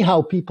see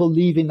how people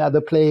live in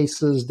other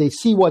places. They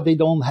see what they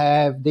don't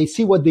have. They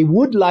see what they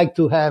would like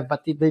to have,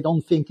 but they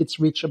don't think it's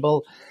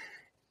reachable.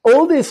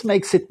 All this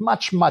makes it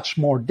much, much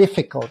more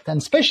difficult. And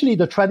especially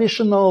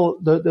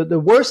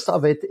the worst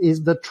of it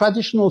is the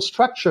traditional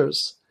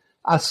structures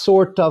are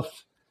sort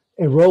of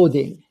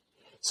eroding.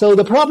 So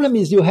the problem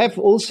is you have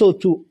also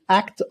to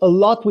act a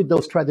lot with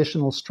those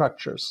traditional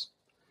structures,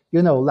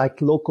 like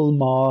local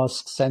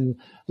mosques and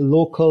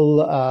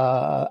local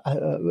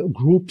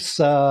groups,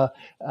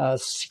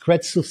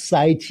 secret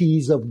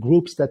societies of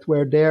groups that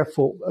were there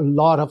for a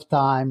lot of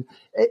time.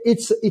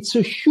 It's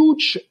a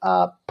huge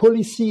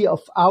policy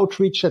of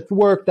outreach at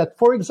work that,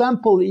 for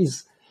example,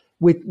 is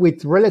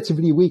with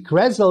relatively weak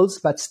results,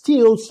 but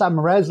still some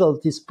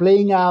result is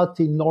playing out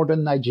in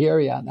northern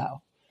Nigeria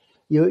now.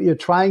 You're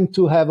trying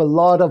to have a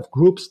lot of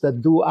groups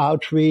that do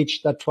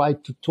outreach, that try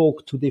to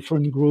talk to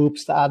different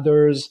groups,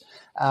 others,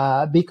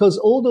 because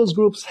all those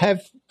groups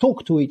have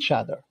talked to each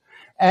other.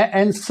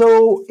 And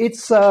so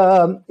it's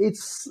all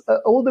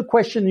the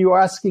question you're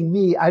asking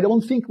me. I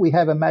don't think we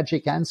have a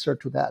magic answer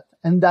to that.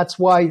 And that's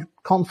why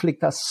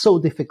conflict is so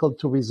difficult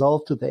to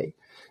resolve today.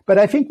 But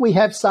I think we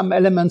have some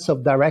elements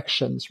of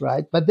directions,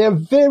 right? But they're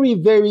very,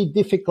 very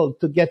difficult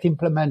to get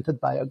implemented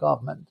by a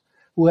government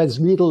who has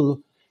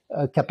little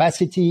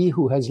capacity,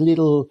 who has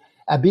little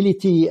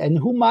ability, and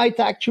who might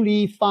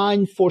actually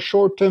find for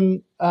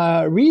short-term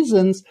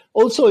reasons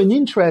also an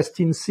interest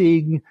in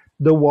seeing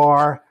the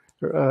war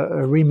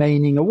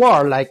remaining a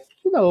war. Like,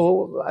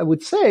 I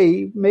would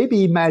say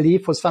maybe Mali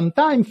for some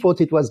time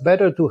thought it was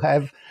better to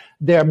have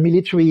their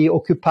military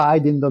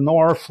occupied in the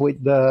north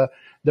with the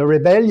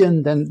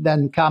rebellion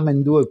than come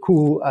and do a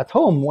coup at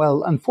home.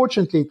 Well,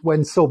 unfortunately, it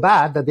went so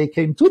bad that they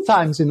came 2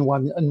 times in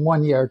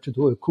one year to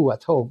do a coup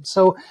at home.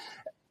 So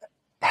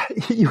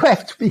you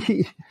have to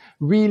be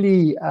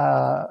really,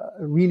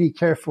 really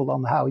careful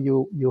on how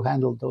you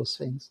handle those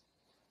things.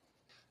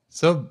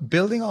 So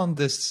building on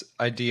this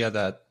idea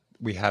that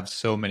we have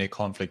so many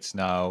conflicts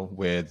now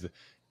with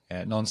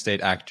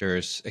non-state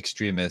actors,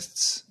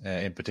 extremists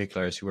in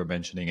particular, as you were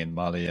mentioning in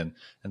Mali and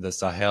the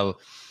Sahel,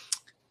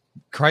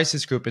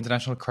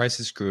 International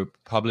Crisis Group,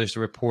 published a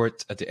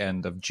report at the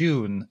end of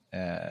June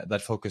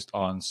that focused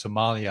on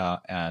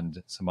Somalia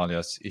and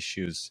Somalia's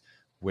issues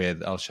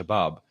with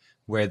Al-Shabaab,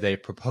 where they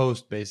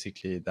proposed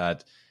basically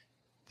that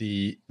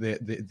the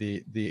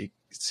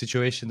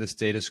situation, the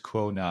status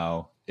quo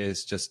now,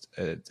 is just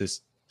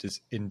this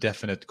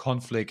indefinite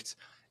conflict,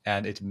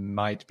 and it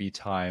might be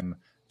time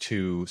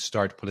to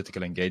start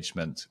political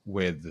engagement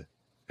with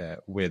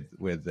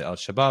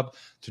Al-Shabaab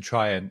to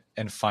try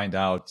and find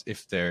out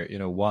if they're,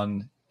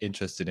 one,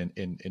 interested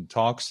in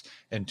talks,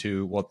 and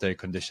two, what their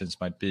conditions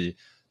might be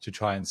to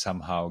try and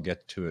somehow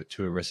get to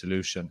a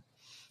resolution.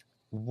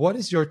 What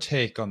is your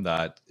take on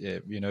that?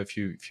 If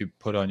you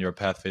put on your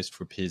Pathways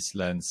for Peace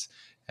lens,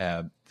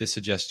 the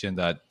suggestion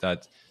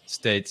that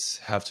states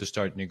have to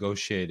start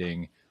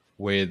negotiating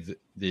with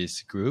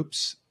these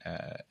groups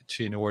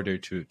in order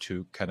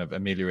to kind of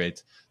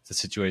ameliorate the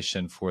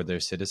situation for their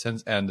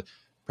citizens, and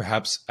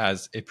perhaps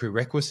as a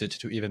prerequisite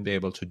to even be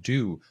able to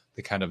do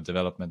the kind of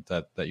development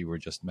that you were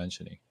just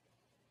mentioning.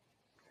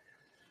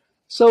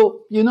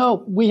 So,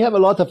 we have a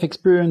lot of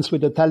experience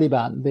with the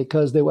Taliban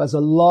because there was a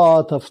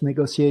lot of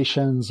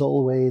negotiations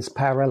always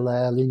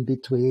parallel in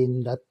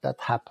between that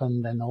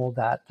happened and all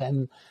that.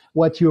 And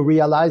what you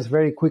realize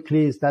very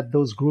quickly is that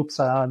those groups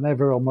are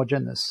never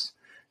homogeneous.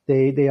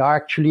 They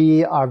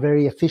actually are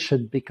very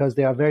efficient because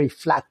they are very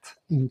flat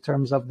in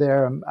terms of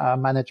their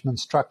management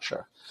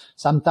structure.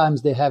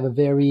 Sometimes they have a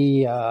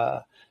very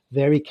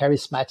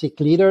charismatic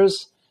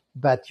leaders,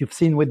 but you've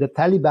seen with the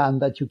Taliban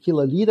that you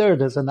kill a leader,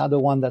 there's another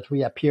one that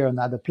reappear in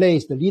another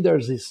place. The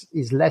leaders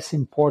is less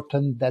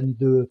important than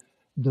the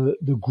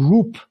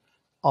group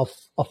of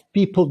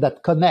people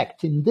that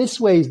connect. In this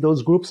way,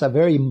 those groups are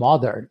very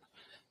modern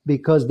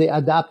because they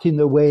adapt in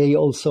a way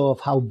also of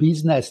how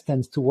business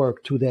tends to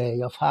work today,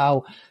 of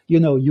how,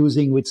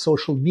 using with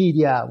social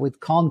media, with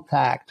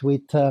contact,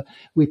 with a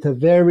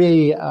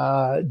very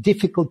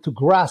difficult to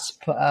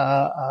grasp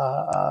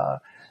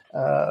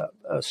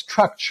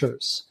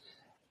structures.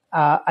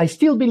 I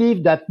still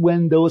believe that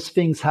when those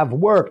things have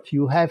worked,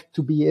 you have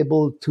to be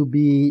able to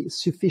be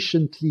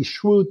sufficiently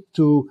shrewd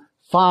to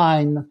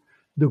find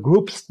the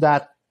groups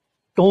that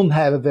don't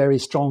have a very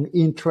strong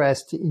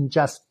interest in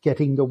just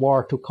getting the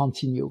war to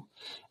continue.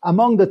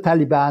 Among the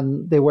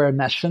Taliban, they were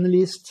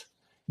nationalists,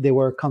 they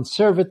were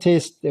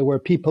conservatists, there were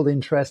people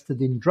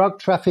interested in drug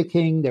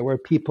trafficking, there were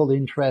people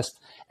interested.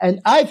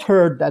 And I've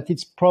heard that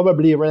it's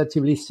probably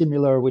relatively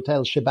similar with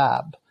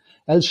Al-Shabaab.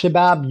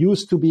 Al-Shabaab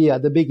used to be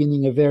at the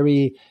beginning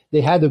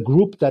they had a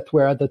group that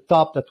were at the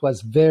top that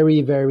was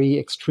very, very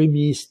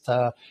extremist,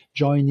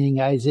 joining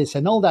ISIS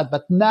and all that.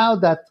 But now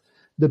that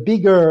the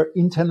bigger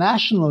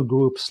international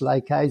groups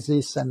like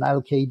ISIS and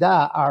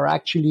Al-Qaeda are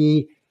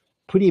actually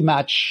pretty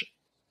much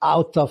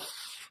out of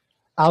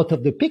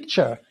the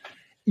picture,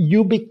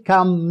 you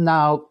become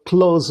now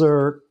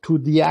closer to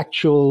the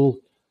actual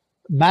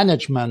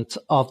management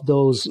of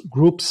those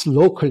groups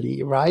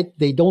locally, right?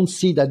 They don't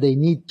see that they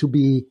need to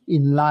be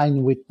in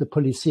line with the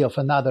policy of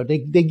another. They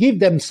give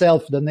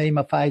themselves the name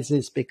of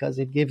ISIS because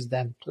it gives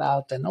them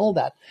clout and all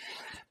that.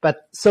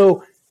 But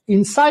so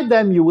inside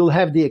them, you will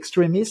have the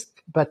extremists,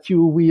 but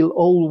you will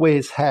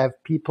always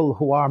have people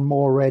who are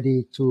more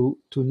ready to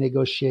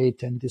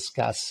negotiate and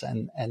discuss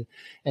and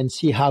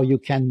see how you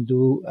can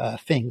do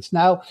things.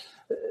 Now,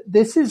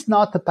 this is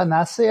not a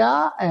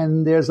panacea,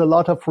 and there's a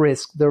lot of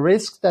risk. The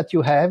risk that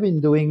you have in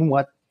doing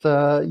what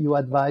you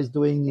advise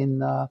doing in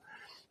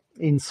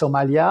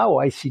Somalia,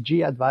 or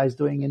ICG advised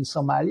doing in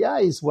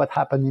Somalia, is what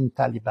happened in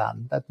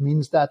Taliban. That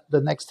means that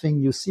the next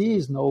thing you see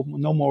is no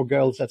more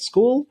girls at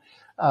school,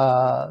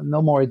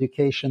 no more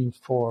education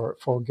for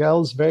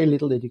girls, very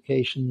little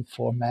education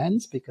for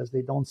men, because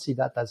they don't see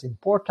that as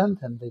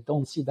important and they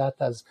don't see that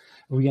as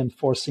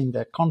reinforcing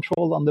their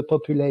control on the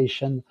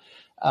population.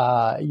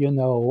 A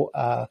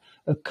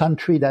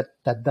country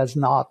that does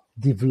not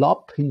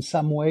develop in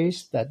some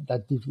ways,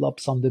 that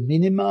develops on the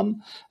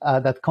minimum,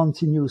 that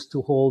continues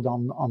to hold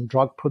on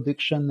drug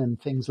production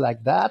and things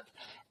like that.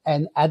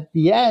 And at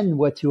the end,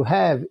 what you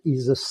have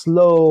is a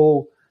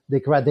slow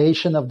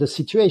degradation of the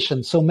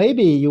situation. So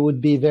maybe you would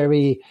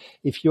be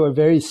if you're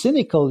very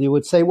cynical, you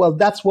would say, well,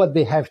 that's what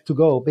they have to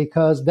go,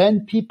 because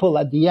then people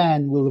at the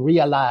end will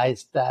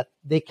realize that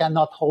they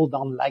cannot hold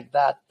on like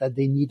that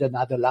they need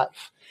another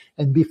life.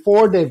 And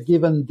before they've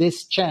given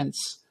this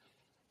chance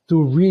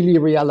to really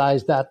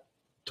realize that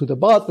to the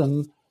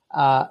bottom,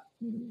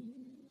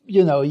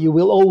 you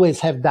will always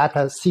have that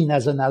as seen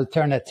as an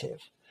alternative.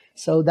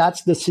 So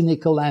that's the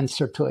cynical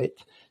answer to it.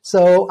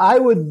 So I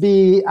would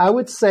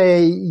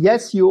say,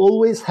 yes, you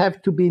always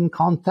have to be in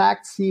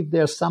contact, see if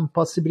there's some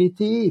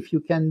possibility, if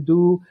you can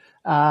do,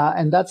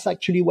 and that's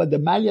actually what the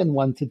Malian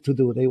wanted to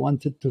do. They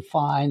wanted to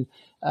find,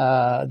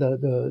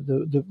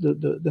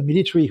 the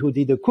military who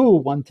did the coup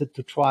wanted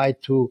to try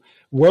to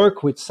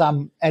work with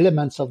some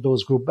elements of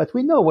those groups, but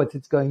we know what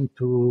it's going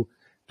to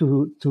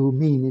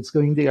mean.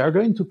 They are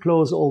going to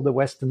close all the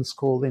Western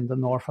schools in the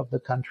north of the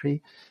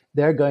country.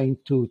 They're going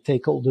to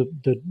take all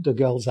the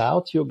girls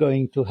out. You're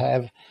going to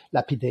have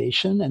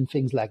lapidation and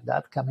things like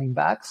that coming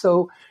back.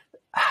 So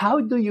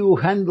how do you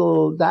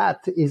handle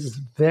that is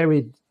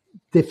very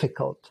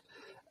difficult.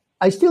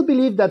 I still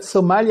believe that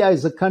Somalia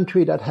is a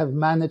country that have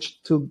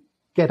managed to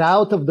get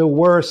out of the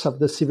worst of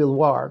the civil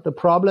war. The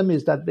problem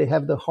is that they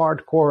have the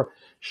hardcore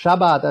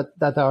Shaba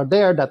that are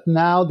there, that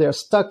now they're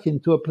stuck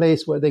into a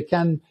place where they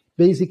can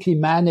basically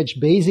manage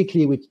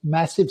with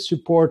massive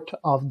support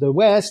of the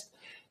West,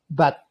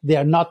 but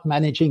they're not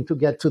managing to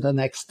get to the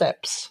next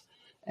steps.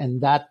 And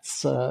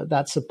that's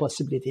a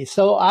possibility.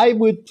 So I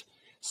would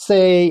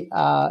say,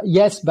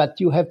 yes, but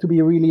you have to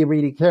be really,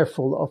 really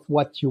careful of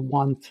what you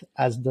want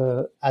as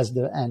the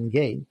end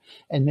game.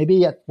 And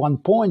maybe at one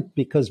point,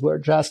 because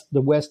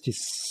the West is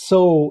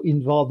so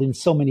involved in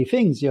so many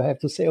things, you have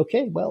to say,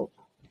 okay, well,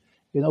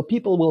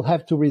 people will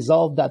have to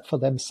resolve that for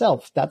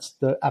themselves. That's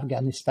the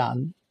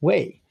Afghanistan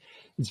way.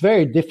 It's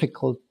very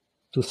difficult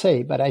to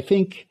say, but I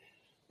think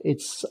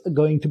it's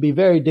going to be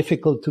very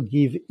difficult to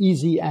give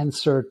easy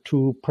answer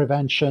to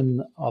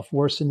prevention of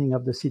worsening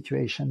of the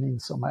situation in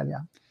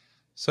Somalia.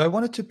 So I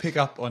wanted to pick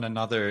up on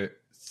another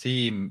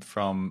theme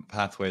from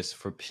Pathways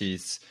for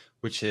Peace,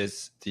 which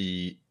is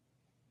the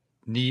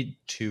need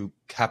to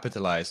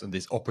capitalize on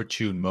these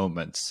opportune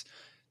moments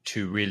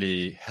to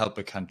really help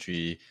a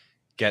country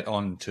get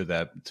on to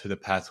the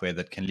pathway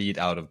that can lead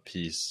out of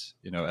peace,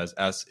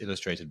 as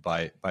illustrated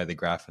by the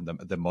graph and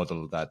the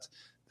model that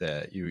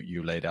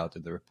you laid out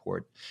in the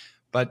report.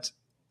 But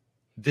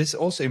this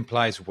also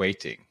implies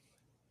waiting,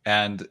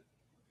 and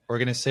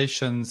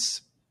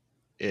organizations,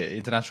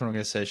 international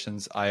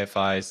organizations,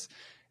 IFIs,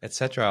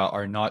 etc.,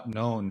 are not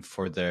known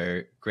for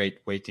their great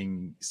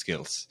waiting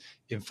skills.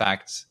 In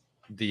fact,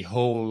 the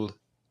whole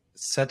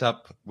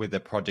setup with a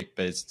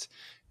project-based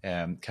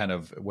kind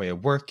of way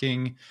of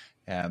working,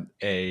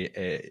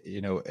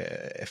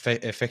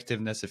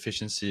 effectiveness,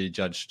 efficiency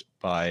judged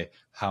by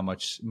how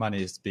much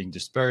money is being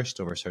dispersed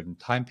over certain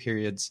time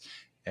periods,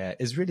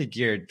 is really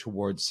geared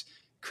towards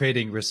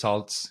creating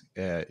results,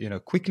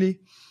 quickly.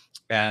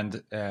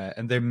 And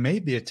there may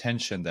be a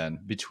tension then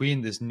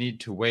between this need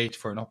to wait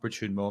for an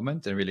opportune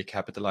moment and really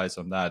capitalize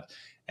on that,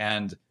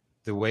 and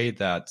the way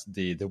that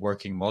the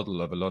working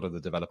model of a lot of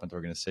the development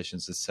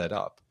organizations is set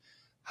up.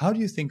 How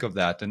do you think of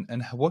that,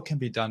 and what can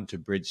be done to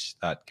bridge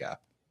that gap?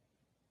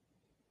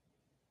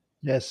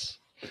 Yes.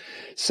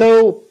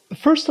 So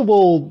first of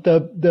all,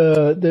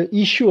 the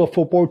issue of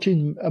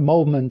opportune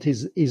moment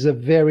is a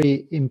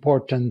very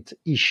important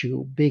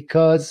issue,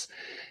 because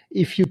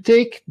if you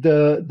take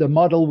the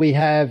model we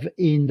have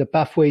in the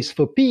Pathways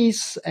for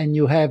Peace, and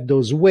you have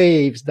those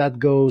waves that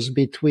goes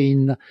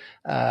between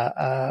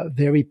a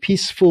very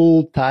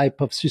peaceful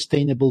type of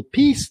sustainable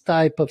peace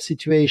type of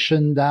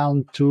situation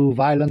down to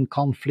violent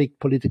conflict,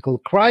 political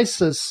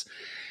crisis,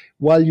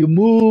 while you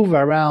move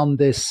around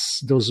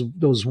those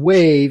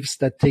waves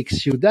that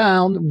takes you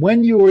down,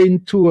 when you're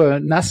into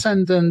an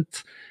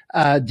ascendant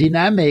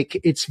dynamic,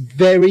 it's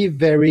very,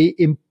 very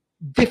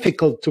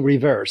difficult to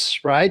reverse,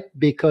 right?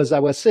 Because I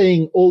was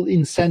saying all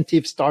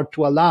incentives start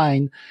to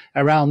align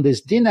around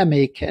this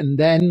dynamic, and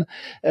then,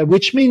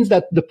 which means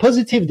that the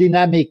positive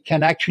dynamic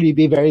can actually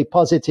be very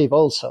positive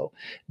also.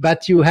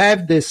 But you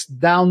have this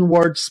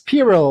downward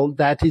spiral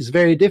that is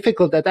very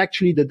difficult, that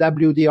actually the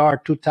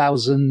WDR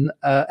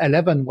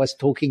 2011 was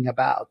talking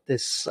about,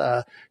 this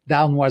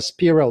downward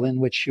spiral in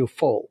which you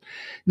fall.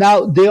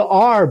 Now, there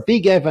are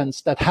big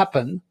events that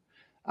happen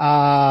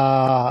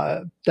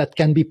that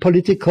can be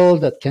political,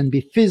 that can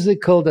be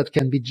physical, that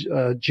can be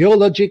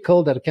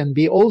geological, that can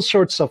be all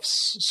sorts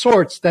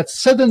that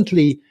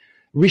suddenly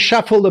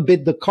reshuffle a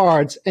bit the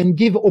cards and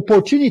give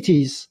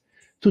opportunities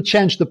to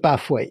change the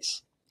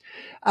pathways.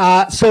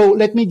 So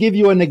let me give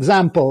you an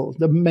example.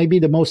 Maybe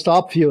the most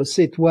obvious,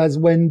 it was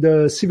when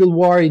the civil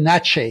war in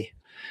Aceh.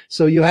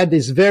 So you had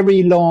this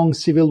very long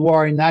civil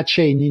war in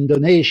Aceh in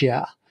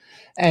Indonesia.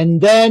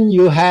 And then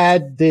you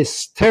had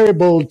this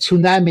terrible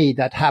tsunami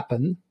that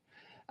happened.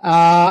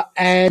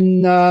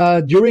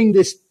 During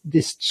this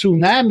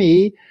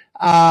tsunami,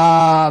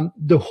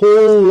 the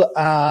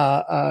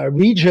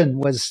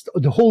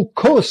whole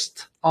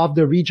coast of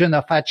the region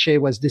of Aceh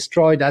was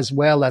destroyed, as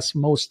well as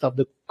most of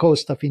the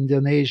coast of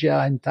Indonesia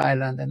and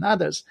Thailand and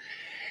others.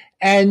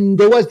 And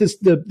there was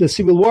the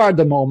civil war at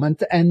the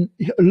moment, and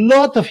a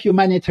lot of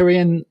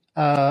humanitarian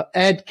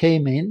aid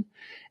came in,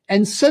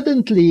 and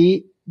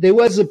suddenly there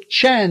was a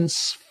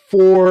chance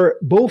for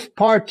both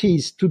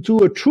parties to do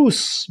a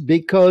truce,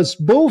 because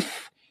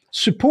both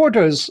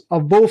supporters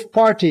of both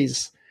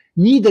parties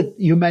needed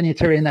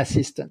humanitarian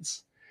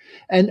assistance.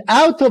 And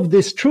out of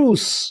this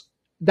truce,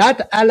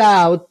 that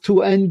allowed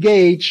to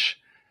engage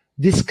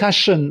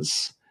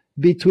discussions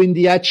between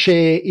the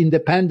Aceh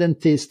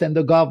independentists and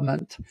the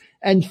government.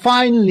 And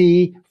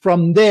finally,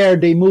 from there,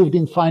 they moved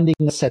in finding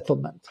a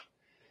settlement.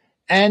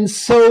 And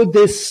so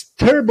this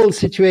terrible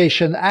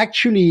situation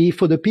actually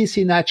for the peace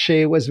in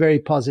Aceh was very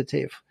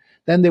positive.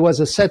 Then there was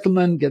a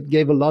settlement that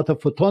gave a lot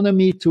of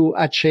autonomy to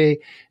Aceh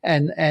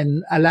and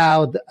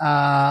allowed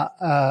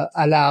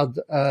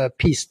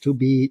peace to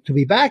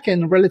be back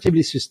and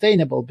relatively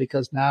sustainable,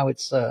 because now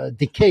it's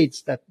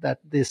decades that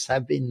this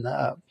have been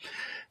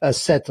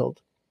settled.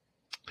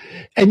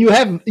 And you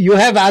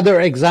have other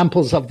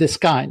examples of this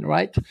kind,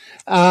 right?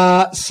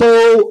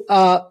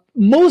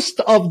 Most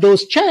of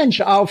those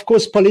change are, of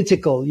course,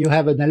 political. You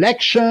have an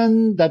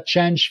election that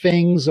change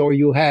things, or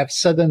you have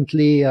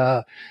suddenly,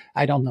 a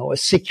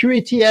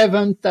security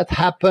event that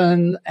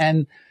happened,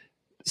 and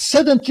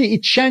suddenly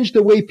it changed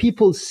the way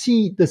people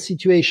see the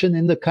situation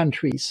in the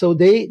country. So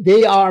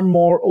they are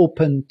more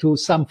open to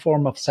some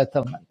form of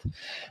settlement.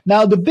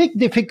 Now, the big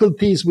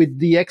difficulties with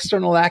the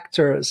external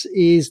actors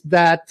is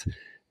that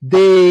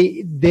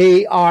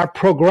they are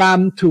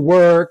programmed to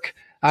work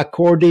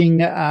according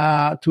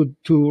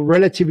to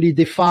relatively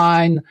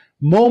defined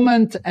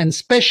moment, and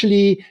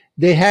especially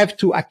they have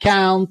to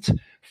account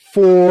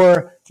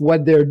for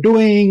what they're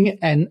doing,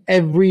 and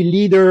every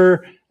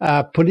leader,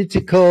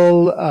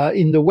 political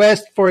in the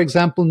West, for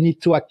example,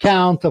 need to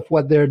account of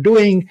what they're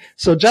doing.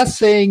 So just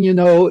saying,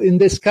 in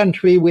this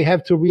country, we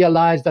have to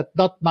realize that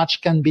not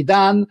much can be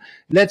done.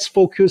 Let's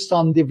focus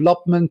on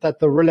development at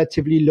a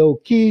relatively low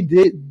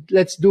key.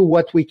 Let's do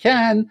what we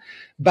can,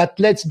 but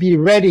let's be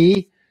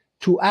ready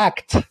to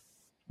act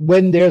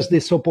when there's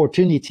this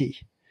opportunity.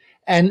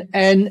 And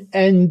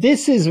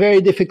this is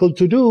very difficult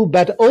to do,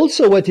 but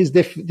also what is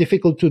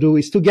difficult to do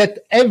is to get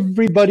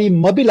everybody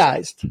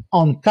mobilized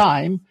on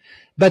time,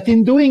 but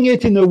in doing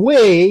it in a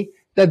way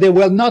that they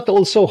will not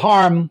also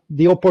harm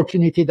the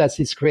opportunity that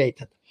is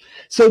created.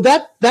 So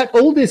that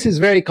all this is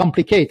very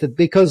complicated,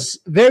 because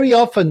very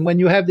often when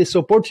you have this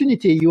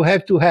opportunity, you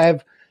have to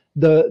have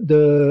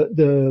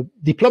the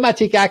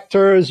diplomatic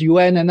actors,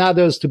 UN and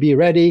others, to be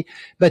ready,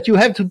 but you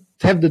have to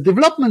have the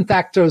development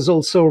actors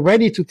also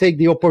ready to take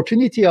the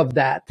opportunity of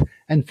that,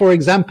 and, for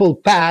example,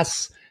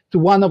 pass to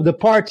one of the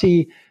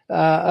party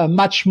a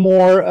much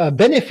more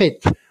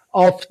benefit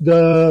of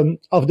the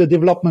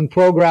development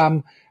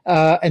program,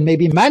 and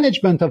maybe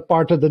management of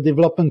part of the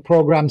development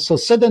program. So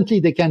suddenly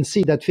they can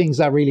see that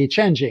things are really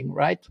changing,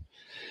 right?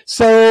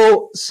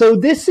 So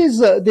this is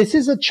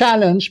a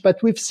challenge,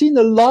 but we've seen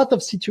a lot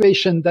of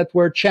situations that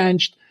were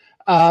changed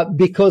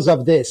because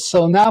of this.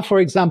 So now, for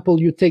example,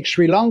 you take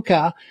Sri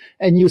Lanka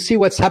and you see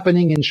what's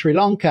happening in Sri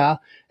Lanka,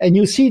 and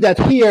you see that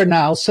here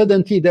now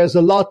suddenly there's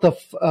a lot of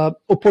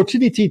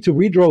opportunity to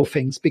redraw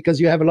things, because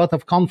you have a lot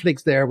of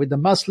conflicts there with the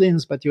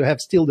Muslims, but you have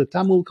still the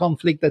Tamil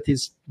conflict that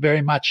is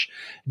very much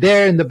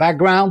there in the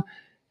background.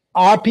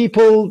 Are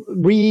people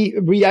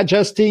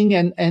readjusting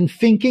and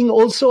thinking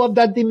also of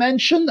that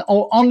dimension,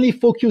 or only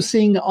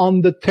focusing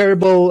on the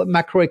terrible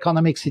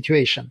macroeconomic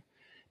situation?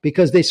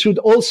 Because they should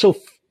also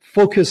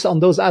focus on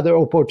those other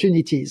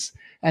opportunities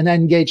and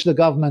engage the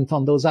government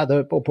on those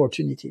other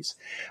opportunities.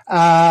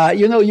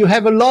 You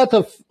have a lot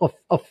of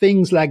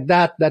things like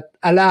that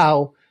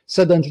allow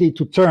suddenly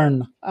to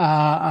turn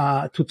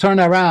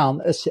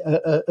around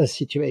a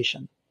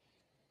situation.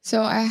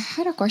 So I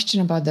had a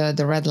question about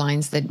the red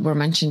lines that were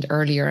mentioned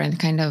earlier, and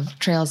kind of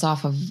trails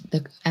off of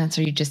the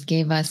answer you just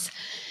gave us.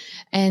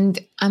 And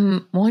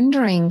I'm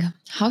wondering,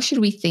 how should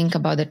we think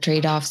about the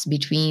trade-offs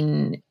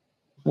between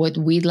what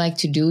we'd like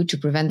to do to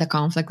prevent the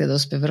conflict at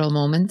those pivotal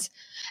moments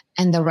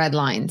and the red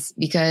lines?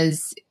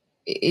 Because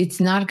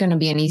it's not going to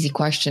be an easy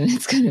question.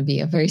 It's going to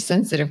be a very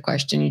sensitive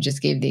question. You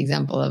just gave the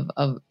example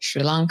of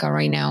Sri Lanka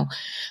right now.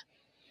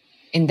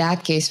 In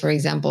that case, for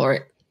example,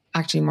 or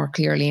actually more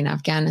clearly in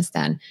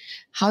Afghanistan,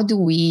 how do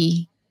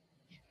we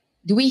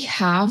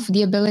have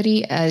the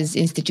ability as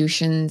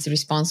institutions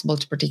responsible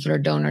to particular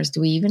donors?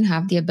 Do we even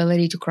have the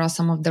ability to cross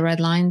some of the red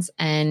lines?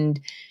 And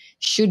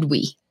should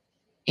we,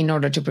 in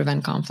order to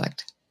prevent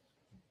conflict?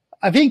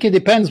 I think it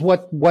depends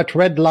what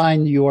red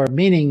line you are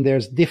meaning.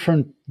 There's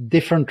different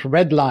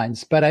red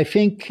lines, but I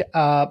think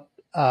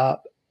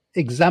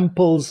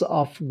examples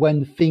of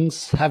when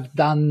things have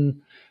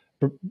gone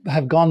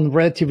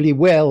relatively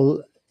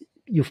well,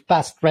 you've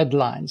passed red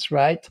lines,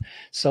 right?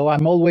 So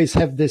I'm always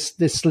have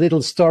this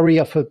little story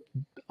of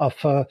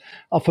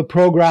a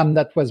program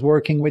that was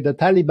working with the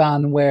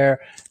Taliban, where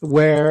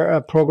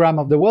a program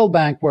of the World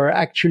Bank, where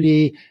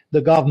actually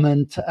the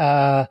government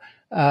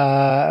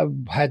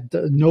had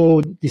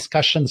no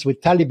discussions with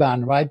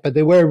Taliban, right? But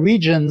there were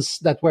regions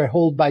that were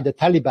held by the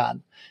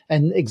Taliban,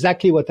 and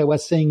exactly what I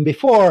was saying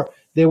before.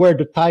 They were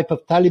the type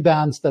of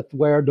Talibans that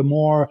were the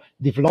more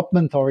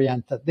development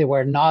oriented. They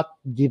were not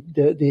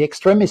the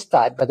extremist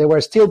type, but they were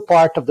still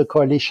part of the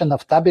coalition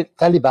of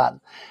Taliban.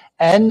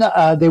 And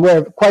they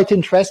were quite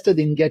interested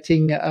in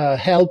getting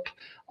help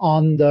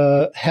on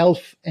the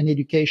health and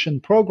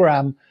education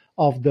program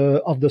of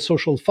the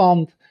social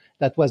fund.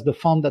 That was the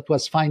fund that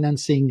was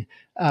financing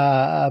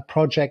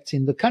projects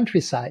in the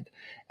countryside.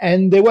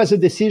 And there was a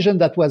decision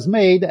that was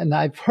made, and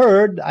I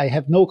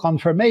have no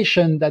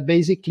confirmation, that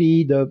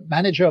basically the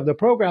manager of the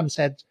program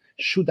said,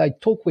 should I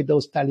talk with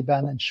those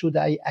Taliban, and should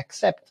I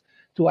accept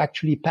to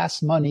actually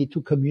pass money to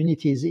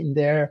communities in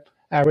their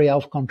area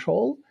of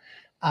control?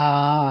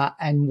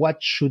 And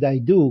what should I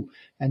do?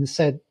 And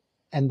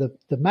the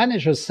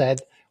manager said,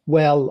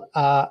 well,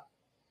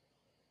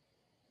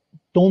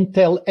 don't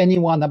tell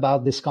anyone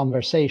about this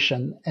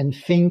conversation, and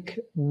think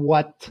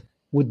what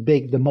would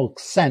make the most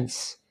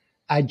sense.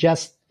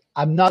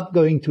 I'm not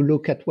going to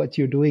look at what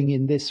you're doing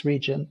in this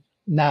region.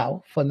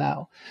 for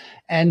now.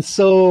 And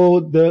so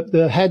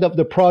the head of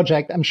the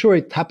project, I'm sure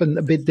it happened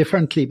a bit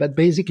differently, but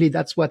basically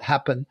that's what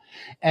happened.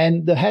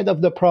 And the head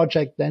of the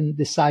project then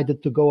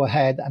decided to go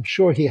ahead. I'm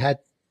sure he had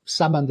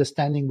some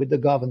understanding with the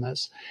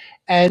governors.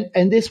 And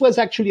this was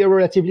actually a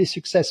relatively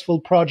successful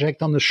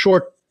project on the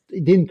short.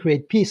 It didn't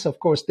create peace, of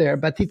course, there,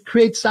 but it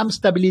created some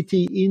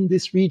stability in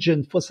this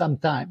region for some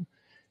time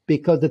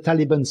because the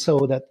Taliban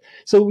saw that.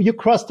 So you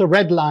crossed the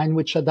red line,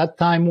 which at that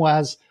time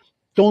was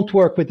don't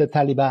work with the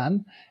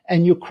Taliban,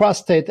 and you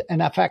crossed it,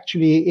 and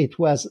actually it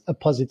was a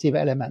positive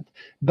element.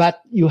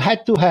 But you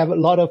had to have a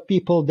lot of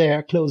people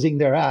there closing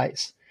their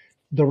eyes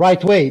the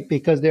right way,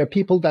 because there are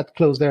people that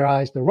close their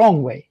eyes the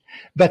wrong way.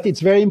 But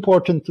it's very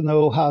important to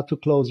know how to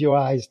close your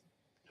eyes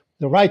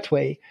the right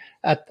way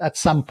at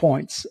some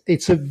points.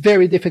 It's a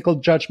very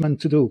difficult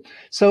judgment to do.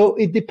 So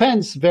it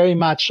depends very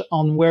much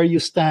on where you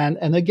stand,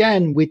 and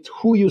again, with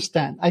who you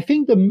stand. I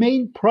think the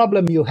main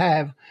problem you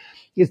have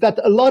is that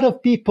a lot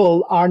of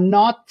people are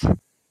not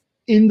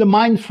in the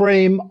mind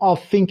frame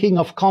of thinking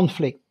of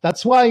conflict.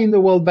 That's why in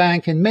the World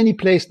Bank, in many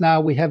places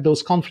now, we have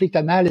those conflict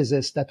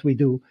analysis that we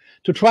do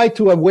to try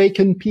to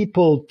awaken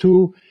people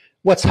to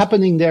what's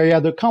happening there,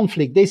 the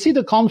conflict. They see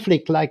the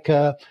conflict like,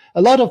 a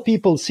lot of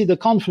people see the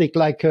conflict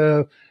like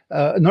an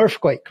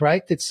earthquake,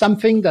 right? It's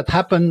something that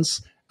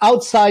happens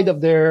outside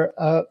of their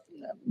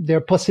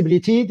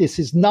possibility. This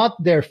is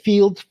not their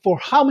field. For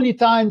how many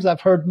times I've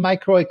heard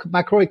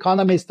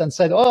macroeconomists and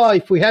said, oh,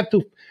 if we have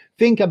to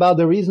think about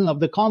the reason of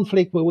the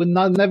conflict, we will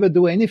never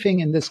do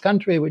anything in this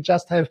country. We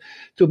just have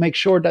to make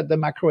sure that the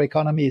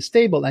macroeconomy is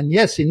stable. And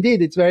yes,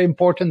 indeed, it's very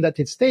important that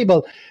it's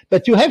stable.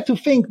 But you have to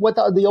think what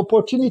are the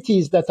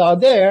opportunities that are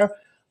there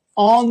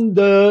on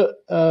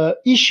the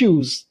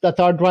issues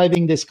that are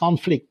driving this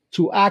conflict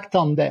to act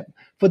on them.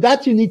 For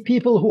that, you need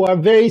people who are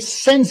very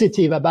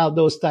sensitive about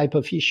those type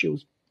of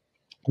issues,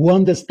 who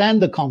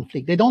understand the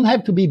conflict. They don't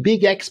have to be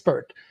big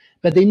expert,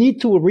 but they need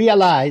to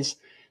realize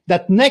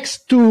that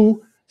next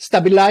to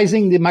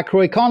stabilizing the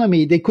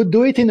macroeconomy, they could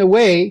do it in a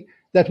way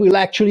that will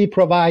actually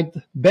provide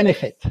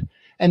benefit.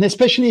 And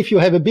especially if you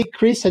have a big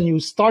crisis and you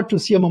start to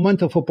see a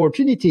moment of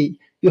opportunity,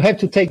 you have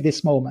to take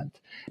this moment.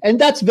 And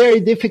that's very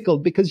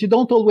difficult because you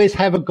don't always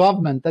have a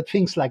government that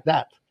thinks like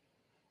that.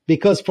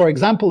 Because, for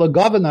example, a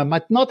governor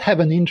might not have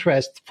an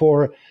interest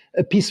for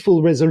a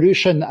peaceful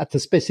resolution at a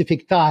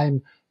specific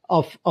time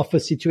of a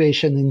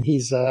situation in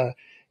his,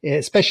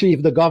 especially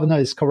if the governor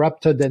is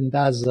corrupted and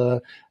does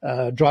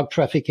drug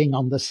trafficking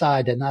on the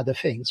side and other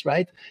things,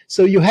 right?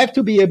 So you have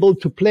to be able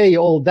to play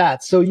all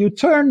that. So you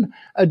turn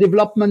a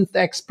development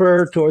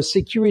expert or a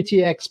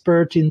security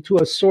expert into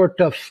a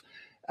sort of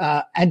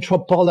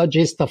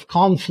anthropologist of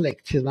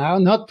conflict,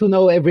 not to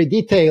know every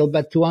detail,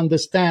 but to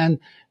understand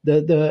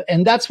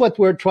and that's what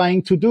we're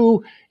trying to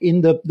do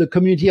in the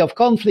community of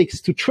conflicts,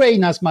 to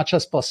train as much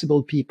as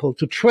possible people,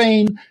 to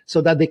train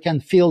so that they can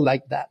feel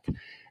like that.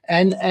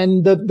 And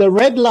the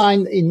red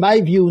line, in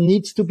my view,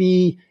 needs to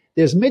be,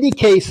 there's many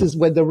cases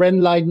where the red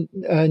line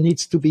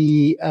needs to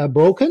be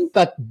broken,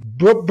 but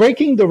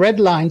breaking the red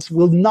lines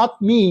will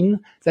not mean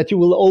that you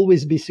will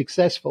always be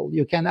successful.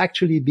 You can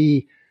actually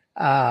be,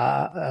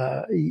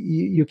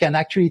 you can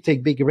actually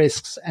take big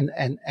risks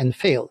and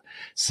fail.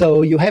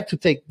 So you have to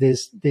take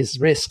these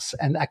risks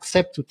and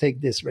accept to take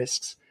these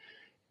risks.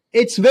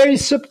 It's very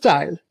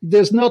subtle.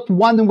 There's not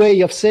one way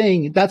of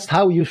saying that's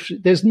how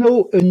there's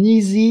no an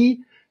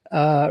easy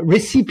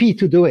recipe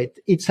to do it.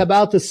 It's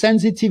about a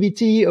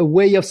sensitivity, a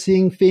way of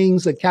seeing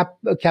things, a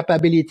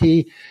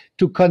capability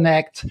to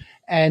connect.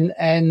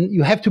 And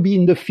you have to be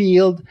in the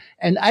field.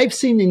 And I've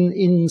seen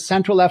in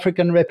Central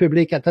African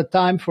Republic at the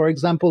time, for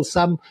example,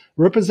 some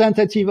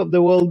representative of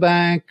the World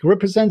Bank,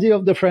 representative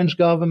of the French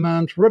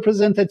government,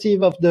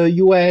 representative of the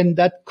UN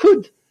that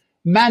could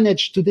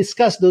manage to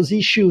discuss those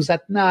issues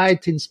at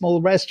night in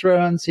small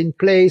restaurants, in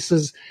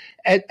places,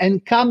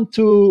 and come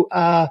to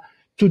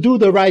do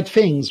the right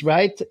things,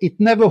 right? It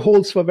never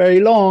holds for very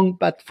long,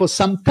 but for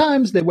some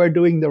times they were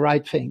doing the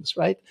right things,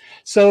 right?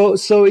 So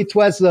it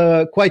was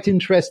quite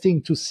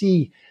interesting to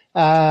see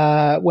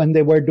when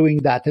they were doing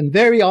that. And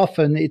very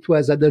often it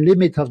was at the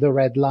limit of the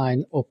red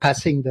line or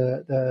passing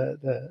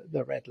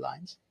the red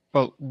lines.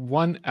 Well,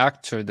 one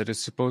actor that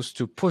is supposed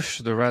to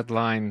push the red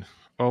line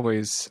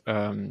always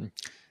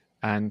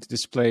and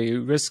display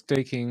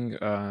risk-taking,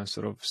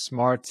 sort of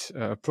smart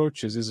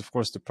approaches is, of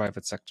course, the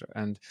private sector.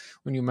 And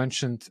when you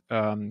mentioned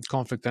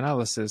conflict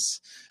analysis,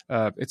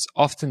 it's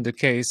often the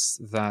case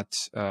that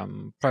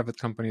private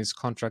companies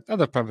contract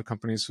other private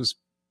companies whose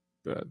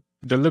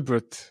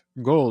deliberate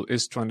goal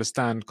is to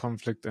understand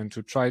conflict and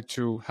to try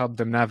to help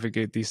them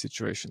navigate these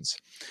situations.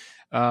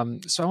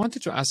 So I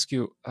wanted to ask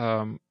you,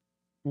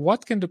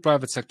 what can the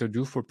private sector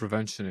do for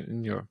prevention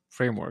in your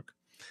framework?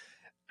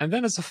 And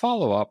then as a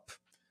follow-up,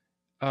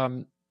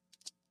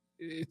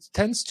 it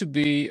tends to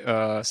be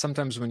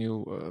sometimes when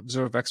you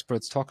observe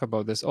experts talk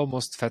about this,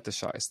 almost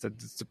fetishized, that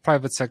the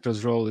private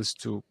sector's role is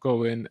to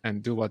go in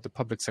and do what the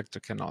public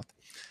sector cannot.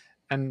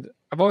 And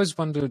I've always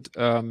wondered,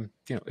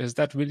 is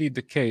that really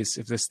the case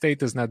if the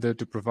state is not there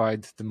to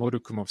provide the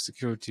modicum of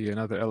security and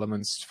other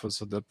elements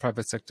so the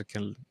private sector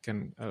can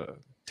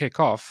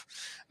take off?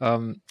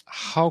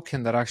 How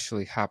can that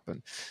actually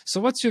happen? So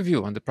what's your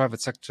view on the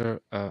private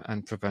sector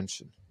and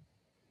prevention?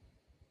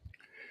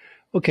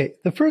 Okay,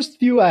 the first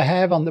view I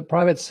have on the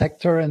private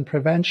sector and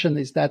prevention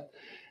is that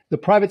the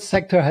private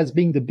sector has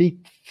been the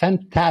big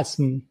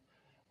phantasm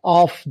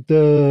of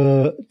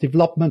the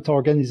development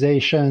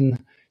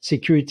organization,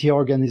 security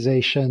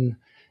organization,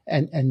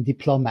 and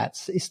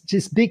diplomats. It's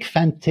this big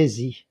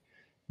fantasy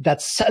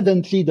that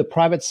suddenly the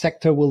private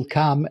sector will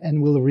come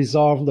and will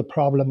resolve the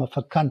problem of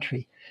a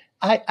country.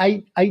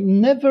 I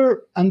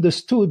never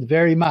understood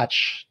very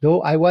much,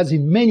 though I was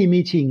in many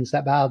meetings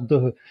about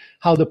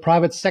how the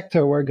private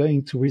sector were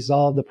going to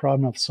resolve the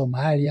problem of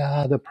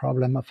Somalia, the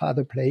problem of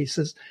other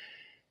places.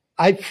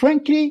 I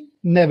frankly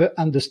never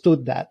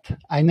understood that.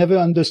 I never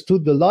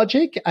understood the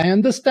logic. I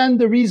understand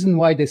the reason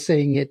why they're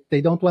saying it. They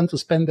don't want to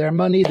spend their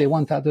money. They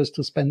want others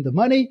to spend the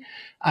money.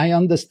 I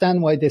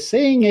understand why they're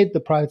saying it.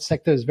 The private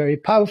sector is very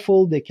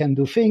powerful. They can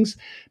do things.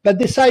 But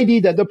this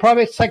idea that the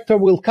private sector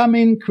will come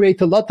in,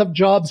 create a lot of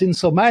jobs in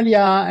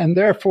Somalia, and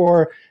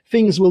therefore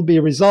things will be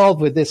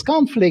resolved with this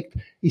conflict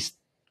is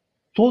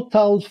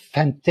total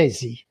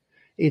fantasy.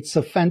 It's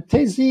a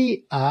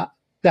fantasy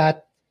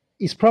that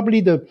is probably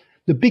the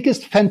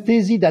biggest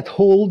fantasy that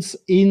holds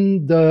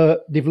in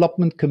the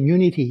development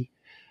community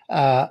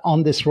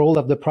on this role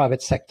of the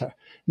private sector.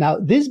 Now,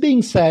 this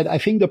being said, I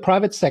think the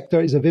private sector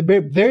is a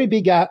very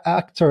big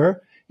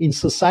actor in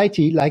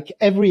society, like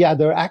every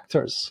other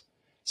actors.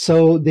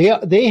 So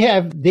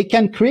they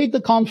can create the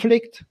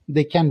conflict,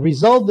 they can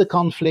resolve the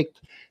conflict,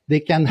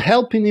 they can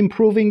help in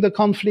improving the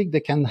conflict,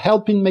 they can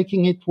help in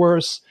making it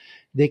worse.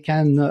 They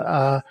can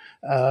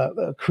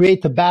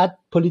create a bad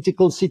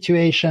political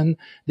situation.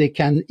 They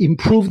can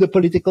improve the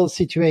political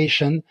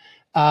situation.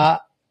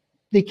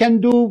 They can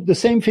do the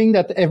same thing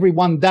that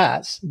everyone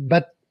does,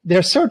 but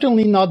they're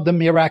certainly not the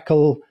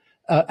miracle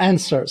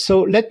answer.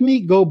 So let me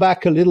go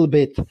back a little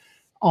bit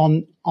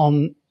on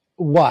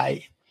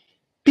why.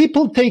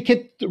 People take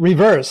it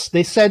reverse.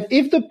 They said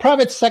if the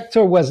private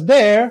sector was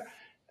there,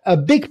 a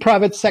big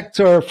private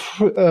sector,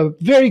 a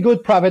very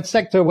good private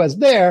sector was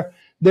there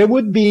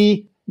would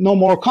be no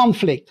more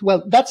conflict.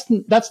 Well, that's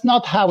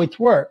not how it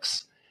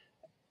works.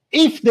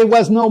 If there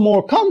was no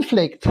more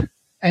conflict,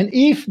 and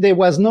if there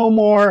was no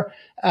more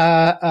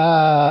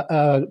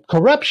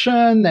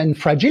corruption and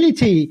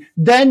fragility,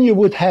 then you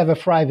would have a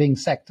thriving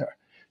sector.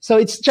 So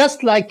it's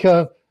just like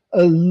the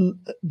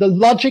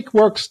logic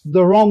works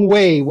the wrong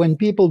way when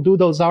people do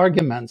those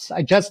arguments.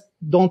 I just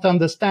don't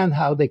understand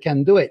how they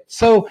can do it.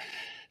 So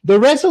the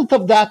result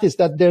of that is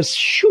that there's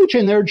huge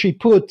energy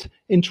put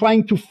in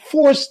trying to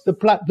force the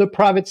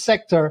private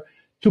sector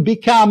to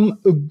become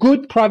a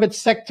good private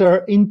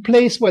sector in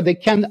place where they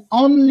can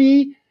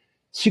only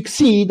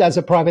succeed as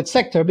a private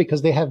sector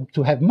because they have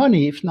to have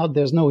money. If not,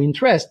 there's no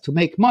interest to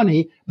make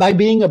money by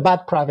being a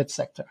bad private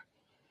sector.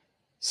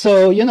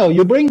 So,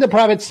 you bring the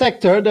private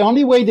sector, the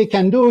only way they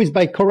can do is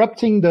by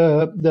corrupting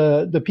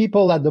the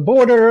people at the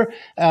border,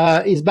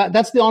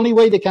 that's the only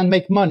way they can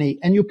make money.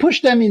 And you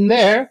push them in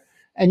there,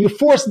 and you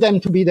force them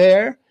to be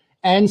there.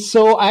 And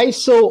so I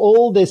saw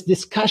all this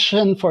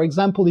discussion, for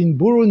example, in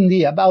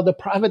Burundi about the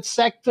private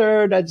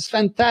sector. That's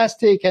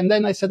fantastic. And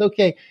then I said,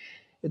 okay,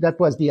 that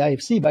was the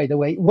IFC, by the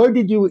way. Where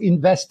did you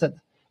invest it?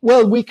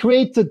 Well, we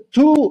created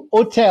 2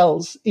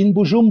 hotels in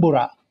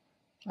Bujumbura.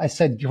 I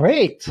said,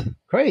 great.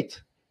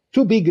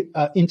 2 big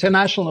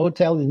international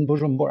hotels in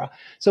Bujumbura.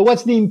 So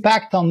what's the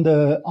impact on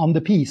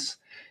the peace?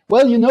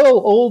 Well,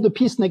 all the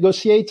peace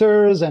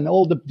negotiators and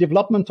all the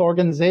development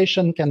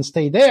organization can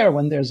stay there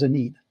when there's a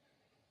need.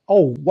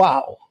 Oh,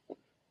 wow.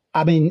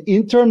 I mean,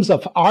 in terms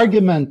of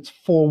argument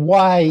for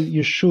why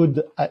you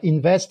should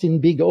invest in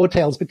big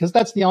hotels, because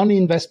that's the only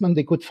investment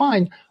they could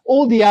find,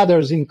 all the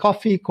others in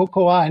coffee,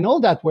 cocoa, and all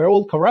that were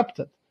all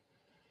corrupted.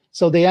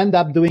 So they end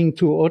up doing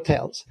 2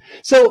 hotels.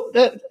 So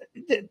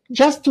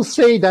just to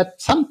say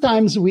that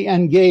sometimes we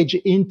engage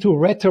into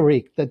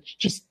rhetoric that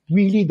just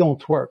really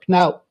don't work.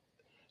 Now,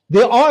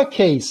 there are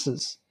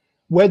cases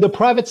where the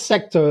private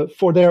sector,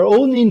 for their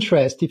own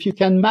interest, if you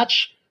can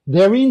match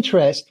their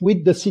interest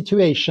with the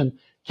situation,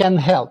 can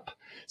help.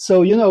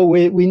 So,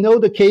 we know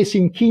the case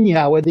in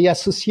Kenya where the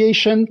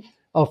Association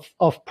of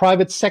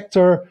Private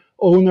Sector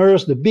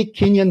Owners, the big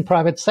Kenyan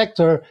private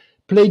sector,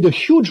 played a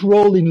huge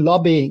role in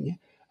lobbying.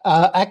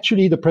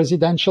 Actually, the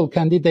presidential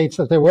candidates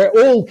that they were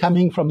all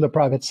coming from the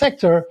private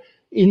sector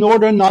in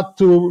order not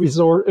to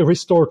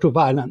restore to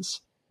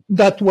violence.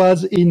 That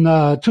was in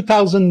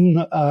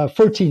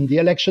 2013, the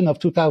election of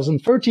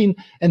 2013,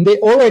 and they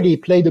already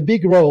played a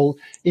big role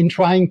in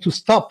trying to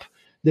stop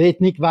the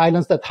ethnic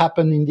violence that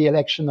happened in the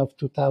election of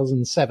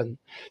 2007.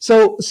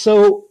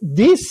 So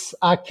these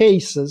are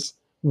cases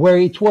where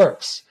it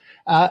works.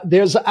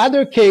 There's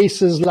other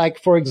cases like,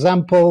 for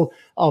example,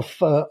 of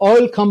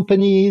oil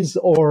companies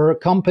or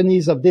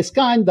companies of this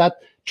kind that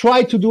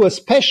try to do a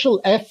special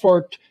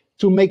effort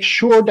to make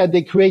sure that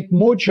they create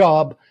more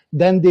jobs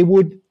than they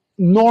would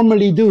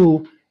normally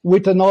do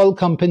with an oil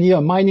company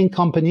or mining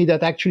company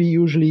that actually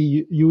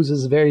usually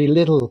uses very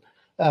little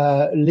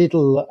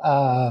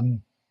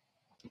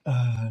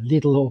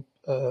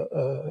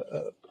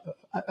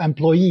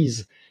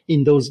employees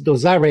in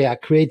those areas,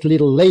 create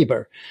little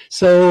labor.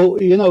 So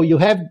you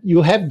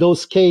have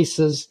those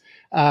cases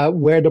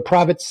where the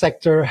private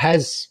sector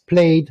has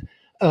played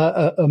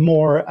a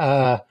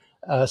more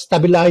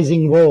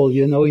stabilizing role.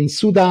 In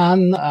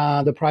Sudan,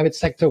 the private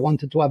sector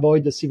wanted to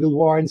avoid the civil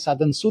war in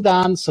southern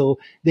Sudan, so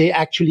they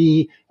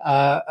actually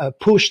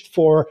pushed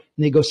for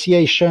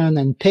negotiation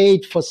and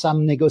paid for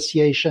some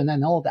negotiation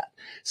and all that.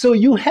 So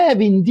you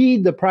have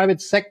indeed the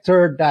private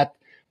sector that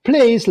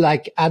plays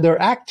like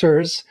other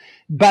actors,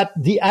 but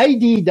the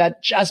idea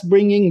that just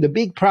bringing the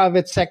big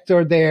private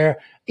sector there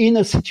in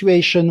a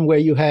situation where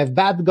you have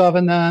bad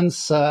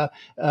governance, that's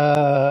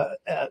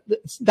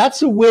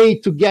a way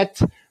to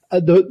get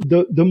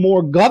the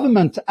more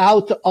government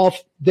out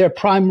of their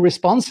prime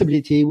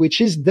responsibility, which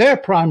is their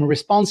prime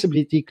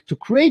responsibility to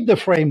create the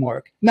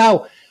framework.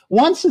 Now,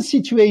 once a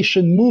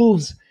situation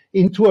moves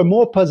into a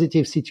more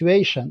positive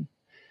situation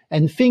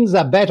and things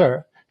are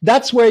better,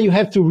 that's where you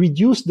have to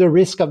reduce the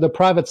risk of the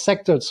private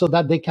sector so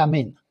that they come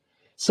in.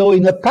 So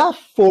in a path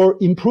for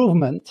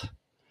improvement,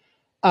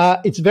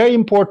 it's very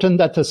important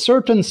that at a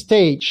certain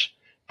stage,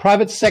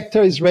 private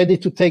sector is ready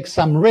to take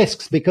some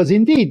risks, because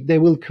indeed they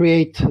will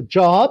create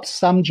jobs,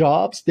 some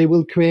jobs. They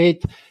will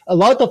create a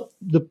lot of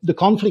the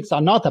conflicts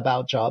are not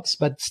about jobs,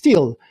 but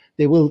still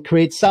they will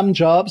create some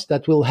jobs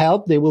that will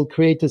help. They will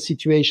create a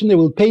situation. They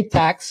will pay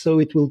tax, so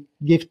it will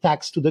give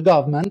tax to the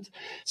government,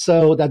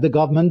 so that the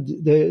government.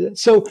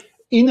 So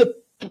in a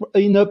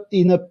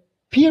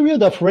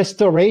period of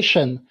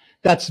restoration,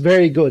 that's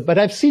very good. But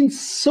I've seen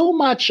so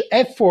much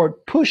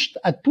effort pushed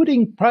at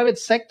putting private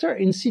sector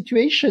in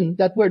situations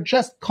that were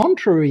just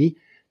contrary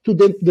to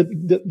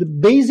the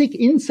basic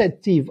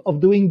incentive of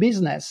doing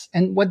business.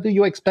 And what do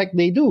you expect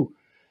they do?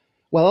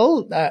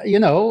 Well,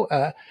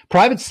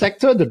 private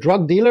sector, the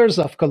drug dealers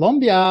of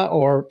Colombia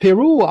or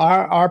Peru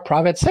are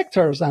private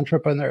sectors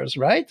entrepreneurs,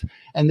 right?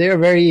 And they're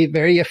very,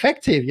 very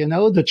effective. The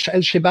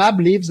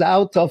Al-Shabaab lives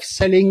out of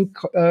selling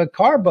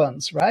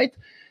carbons, right?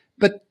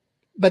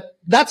 But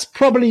that's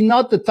probably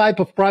not the type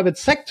of private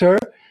sector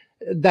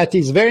that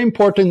is very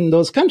important in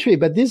those countries.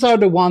 But these are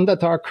the ones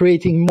that are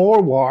creating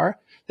more war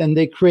than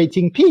they're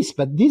creating peace.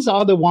 But these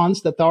are the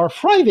ones that are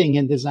thriving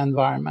in this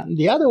environment.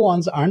 The other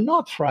ones are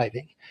not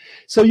thriving.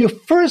 So you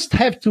first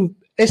have to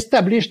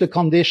establish the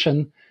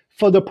condition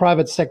for the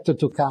private sector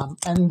to come.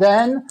 And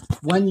then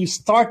when you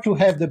start to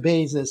have the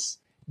basis,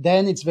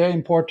 then it's very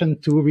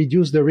important to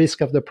reduce the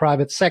risk of the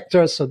private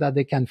sector so that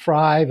they can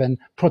thrive and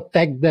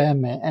protect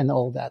them and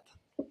all that.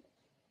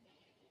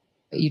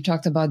 You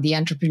talked about the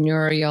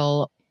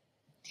entrepreneurial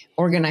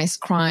organized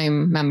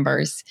crime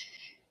members.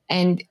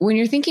 And when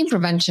you're thinking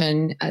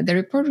prevention, the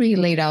report really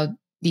laid out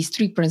these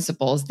three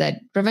principles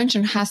that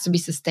prevention has to be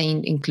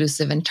sustained,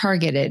 inclusive, and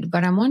targeted.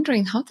 But I'm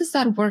wondering, how does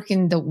that work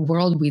in the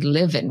world we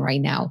live in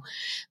right now?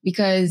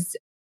 Because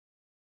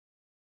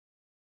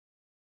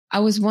I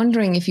was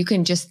wondering if you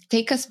can just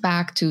take us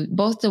back to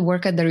both the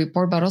work at the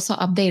report, but also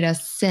update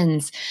us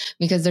since,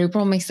 because the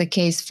report makes a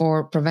case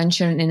for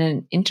prevention in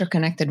an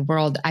interconnected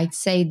world. I'd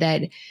say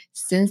that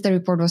since the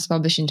report was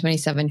published in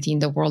 2017,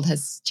 the world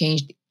has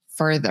changed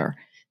further.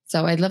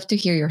 So I'd love to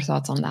hear your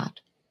thoughts on that.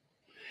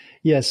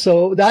 Yes,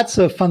 so that's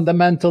a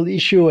fundamental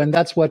issue, and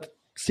that's what,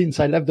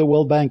 since I left the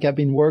World Bank, I've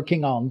been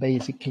working on,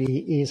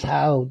 basically, is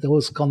how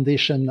those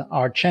conditions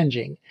are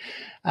changing.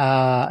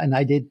 And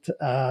I did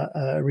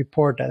a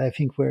report that I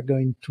think we're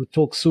going to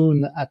talk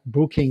soon at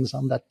Brookings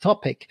on that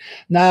topic.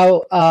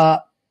 Now,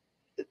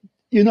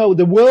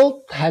 the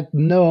world had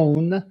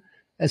known,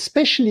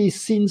 especially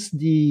since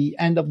the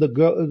end of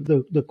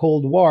the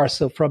Cold War,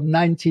 so from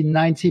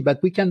 1990,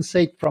 but we can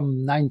say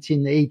from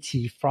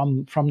 1980,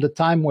 from the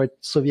time where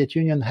Soviet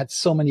Union had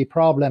so many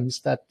problems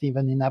that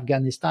even in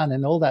Afghanistan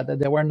and all that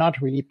they were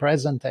not really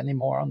present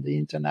anymore on the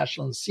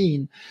international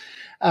scene,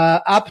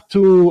 up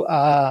to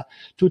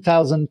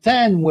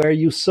 2010, where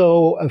you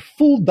saw a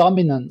full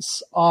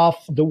dominance of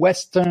the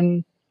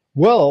Western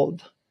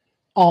world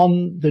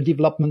on the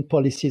development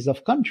policies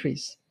of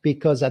countries.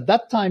 Because at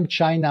that time,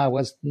 China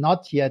was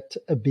not yet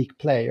a big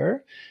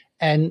player,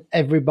 and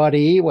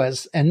everybody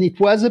was, and it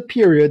was a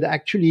period,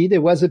 actually, there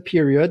was a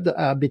period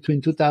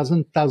between 2000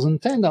 and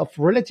 2010 of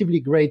relatively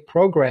great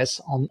progress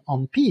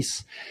on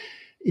peace.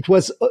 It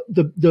was,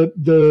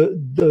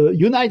 the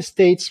United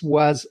States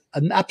was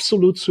an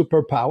absolute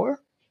superpower.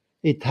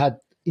 It had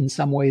in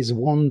some ways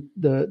won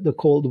the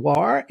Cold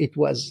War. It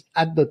was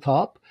at the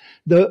top.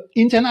 The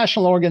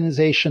international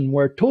organizations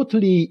were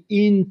totally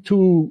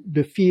into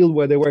the field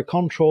where they were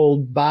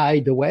controlled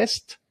by the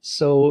West.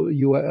 So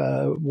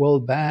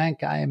World Bank,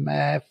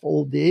 IMF,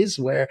 all these,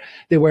 where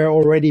they were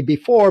already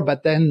before,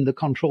 but then the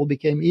control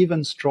became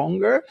even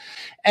stronger.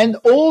 And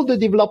all the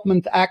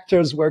development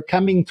actors were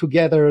coming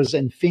together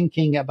and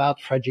thinking about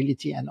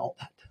fragility and all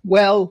that.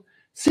 Well,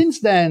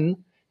 since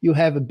then, you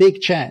have a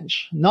big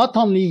change. Not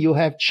only you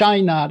have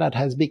China that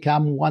has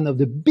become one of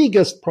the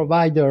biggest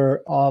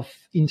provider of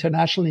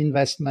international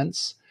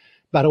investments,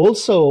 but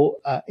also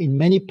in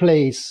many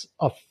places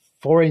of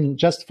foreign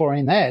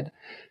aid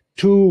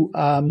to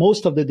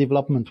most of the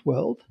development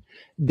world.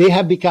 They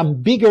have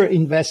become bigger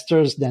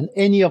investors than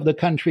any of the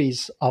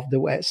countries of the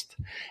West.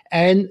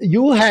 And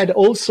you had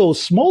also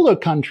smaller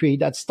countries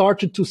that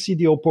started to see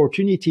the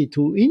opportunity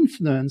to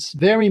influence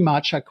very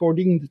much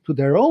according to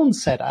their own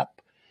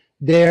setup,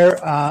 their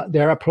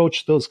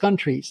approach to those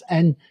countries.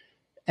 And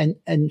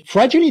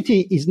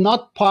fragility is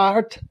not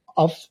part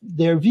of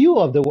their view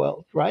of the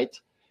world, right?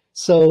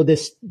 So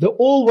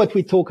all what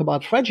we talk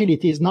about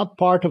fragility is not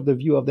part of the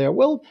view of their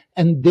world,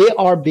 and they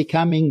are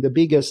becoming the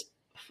biggest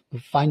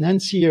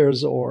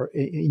financiers or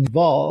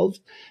involved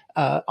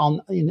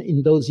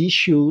in those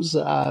issues,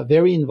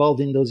 very involved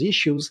in those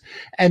issues,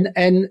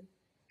 and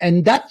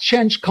that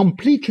changed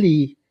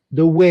completely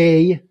the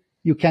way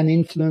you can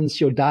influence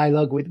your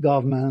dialogue with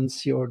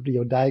governments, your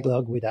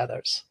dialogue with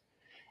others,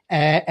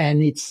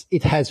 and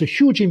it has a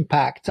huge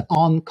impact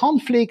on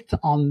conflict,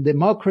 on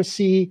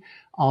democracy,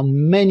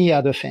 on many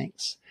other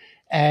things,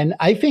 and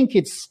I think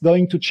it's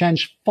going to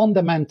change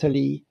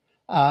fundamentally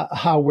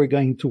how we're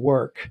going to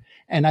work.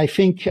 And I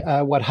think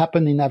what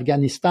happened in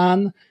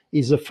Afghanistan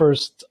is a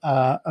first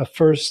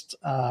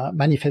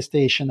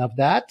manifestation of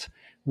that,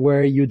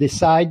 where you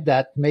decide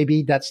that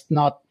maybe that's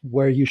not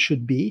where you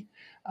should be.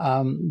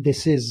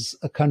 This is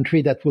a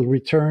country that will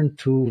return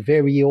to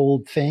very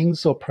old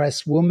things,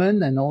 oppress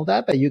women and all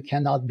that, but you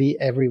cannot be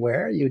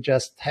everywhere. You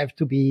just have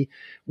to be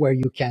where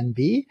you can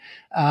be.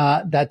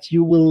 That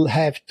you will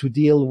have to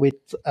deal with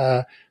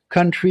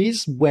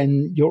countries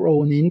when your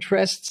own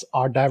interests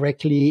are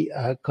directly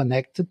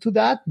connected to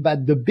that.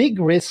 But the big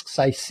risks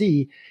I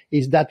see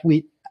is that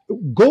we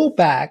go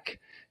back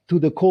to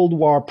the Cold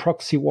War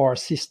proxy war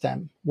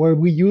system, where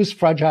we use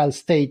fragile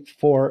state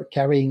for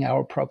carrying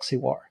our proxy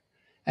war.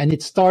 And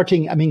it's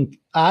starting,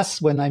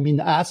 us, when I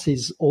mean us,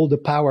 is all the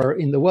power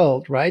in the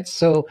world, right?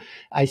 So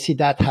I see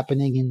that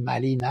happening in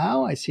Mali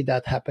now. I see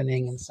that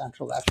happening in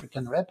Central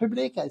African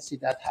Republic. I see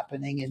that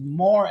happening in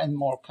more and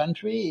more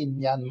countries, in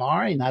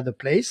Myanmar, in other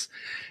places,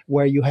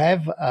 where you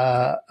have,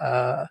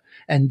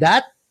 and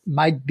that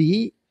might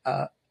be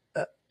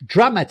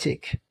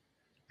dramatic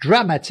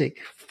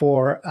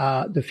for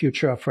the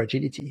future of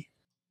fragility.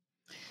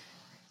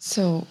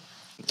 So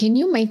can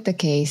you make the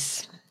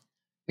case,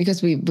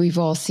 because we've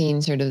all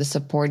seen sort of the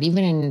support,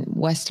 even in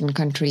Western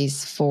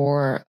countries,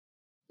 for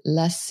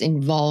less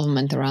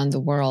involvement around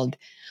the world,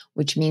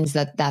 which means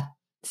that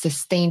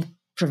sustained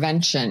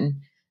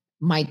prevention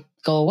might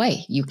go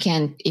away. You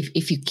can't,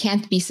 if you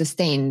can't be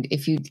sustained,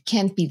 if you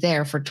can't be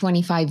there for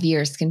 25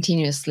 years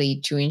continuously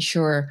to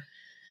ensure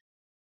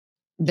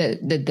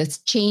the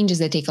changes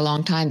that take a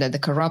long time, that the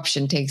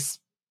corruption takes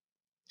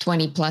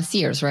 20 plus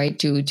years, right,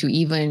 to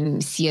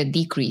even see a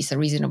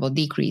reasonable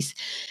decrease.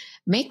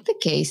 Make the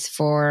case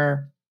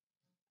for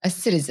a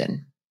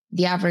citizen,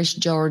 the average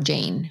Joe or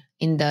Jane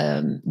in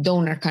the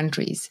donor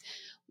countries.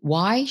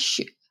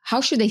 How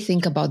should they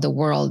think about the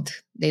world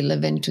they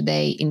live in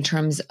today in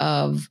terms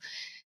of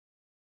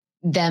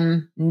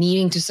them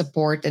needing to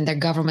support and their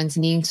governments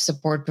needing to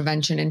support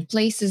prevention in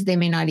places they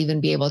may not even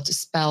be able to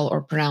spell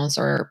or pronounce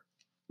or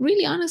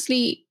really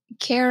honestly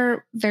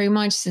care very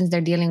much, since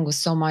they're dealing with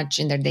so much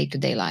in their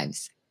day-to-day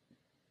lives?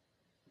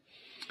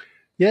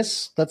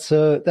 Yes, that's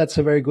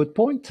a very good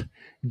point.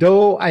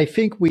 Though I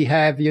think we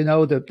have,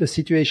 the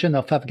situation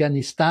of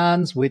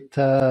Afghanistan with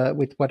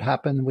what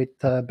happened with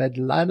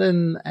bin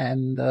Laden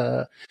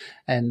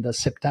and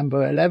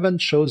September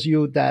 11th shows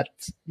you that,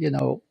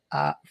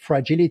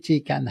 fragility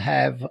can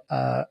have,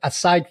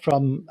 aside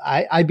from,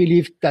 I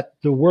believe that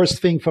the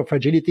worst thing for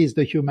fragility is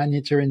the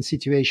humanitarian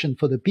situation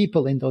for the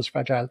people in those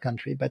fragile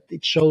countries, but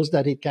it shows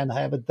that it can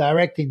have a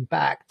direct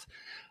impact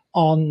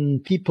on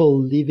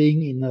people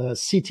living in a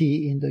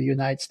city in the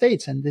United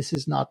States. And this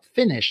is not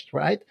finished,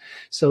 right?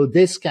 So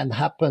this can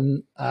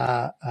happen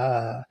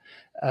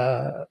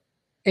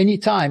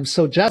anytime.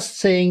 So just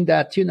saying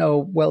that,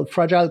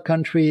 fragile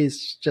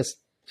countries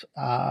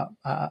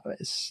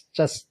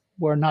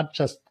we're not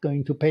just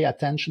going to pay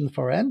attention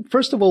for them.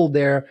 First of all,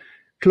 they're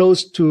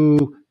close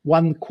to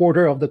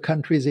 1/4 of the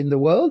countries in the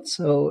world.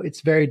 So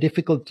it's very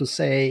difficult to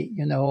say,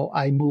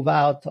 I move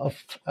out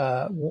of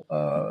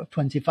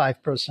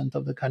 25%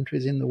 of the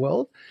countries in the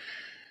world.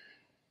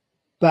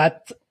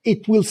 But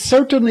it will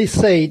certainly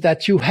say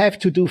that you have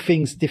to do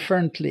things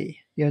differently.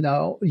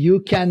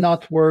 You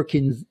cannot work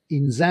in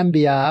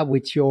Zambia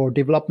with your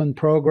development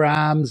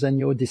programs and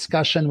your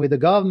discussion with the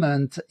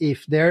government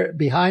if there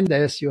behind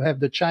this you have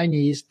the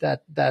Chinese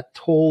that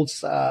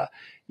holds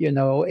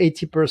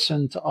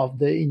 80% of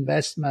the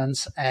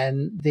investments,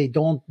 and they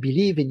don't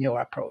believe in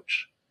your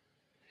approach.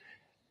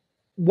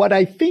 What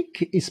I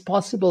think is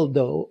possible,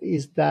 though,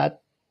 is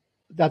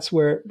that's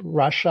where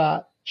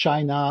Russia,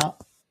 China,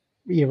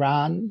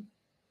 Iran,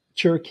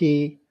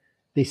 Turkey,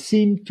 they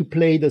seem to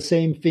play the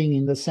same thing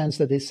in the sense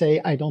that they say,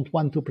 I don't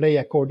want to play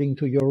according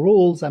to your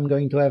rules. I'm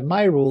going to have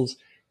my rules.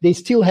 They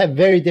still have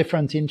very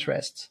different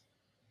interests.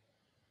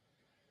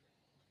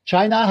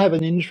 China have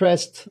an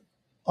interest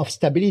of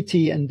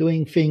stability and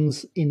doing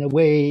things in a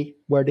way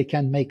where they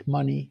can make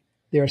money.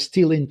 They are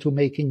still into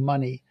making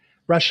money.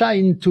 Russia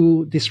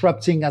into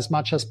disrupting as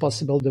much as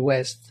possible the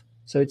West.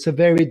 So it's a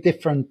very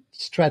different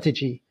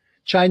strategy.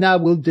 China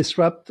will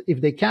disrupt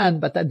if they can,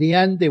 but at the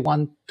end, they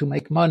want to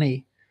make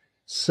money.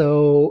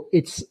 So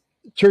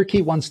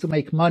Turkey wants to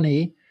make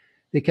money.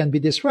 They can be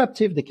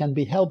disruptive. They can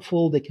be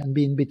helpful. They can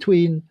be in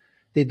between.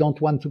 They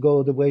don't want to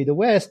go the way of the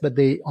West, but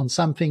on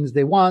some things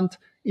they want.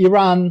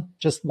 Iran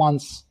just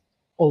wants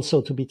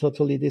also to be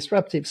totally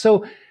disruptive.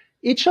 So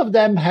each of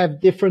them have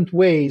different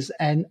ways.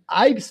 And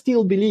I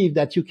still believe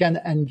that you can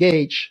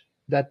engage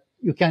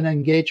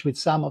with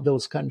some of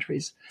those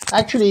countries.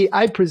 Actually,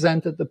 I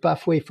presented the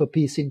Pathway for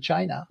Peace in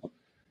China,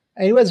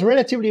 and it was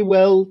relatively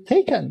well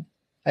taken.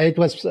 It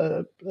was,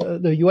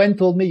 the UN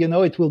told me,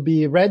 it will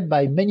be read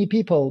by many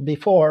people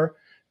before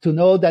to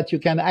know that you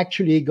can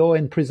actually go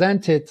and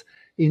present it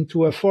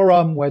into a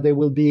forum where there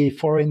will be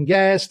foreign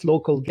guests,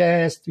 local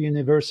guests,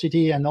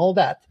 university, and all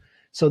that.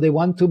 So they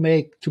want to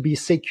be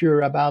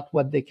secure about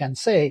what they can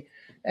say.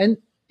 And,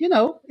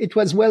 it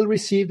was well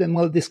received and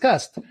well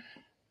discussed.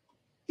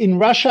 In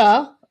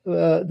Russia,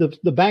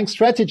 the bank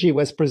strategy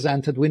was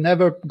presented. We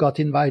never got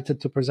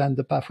invited to present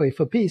the Pathway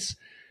for Peace.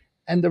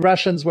 And the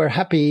Russians were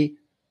happy,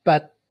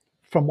 but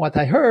from what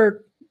I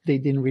heard, they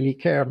didn't really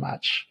care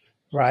much.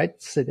 Right?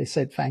 So they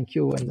said thank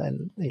you and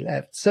then they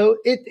left. So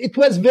it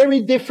was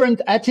very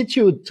different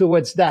attitude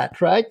towards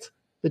that, right?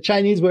 The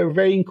Chinese were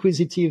very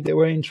inquisitive. They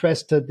were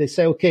interested. They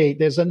say, okay,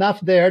 there's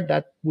enough there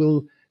that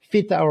will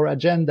fit our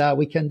agenda.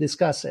 We can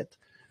discuss it.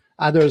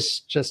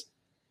 Others just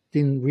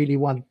didn't really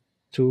want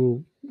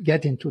to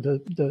get into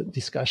the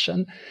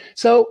discussion.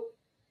 So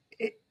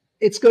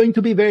it's going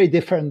to be very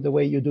different the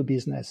way you do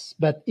business.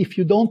 But if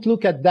you don't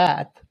look at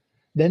that,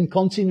 then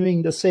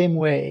continuing the same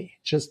way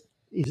just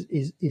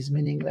is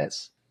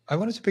meaningless. I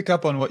wanted to pick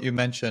up on what you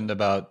mentioned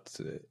about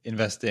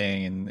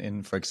investing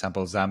in, for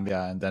example,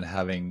 Zambia, and then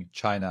having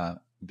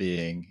China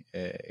being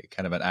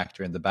kind of an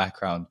actor in the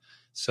background.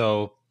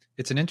 So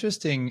it's an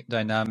interesting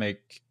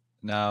dynamic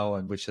now,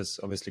 and which has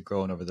obviously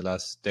grown over the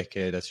last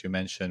decade, as you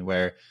mentioned,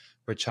 where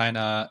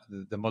China,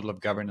 the model of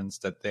governance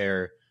that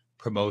they're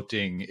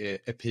promoting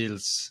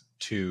appeals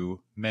to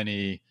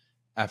many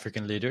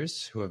African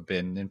leaders who have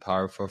been in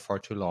power for far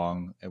too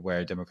long,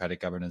 where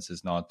democratic governance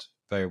is not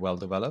very well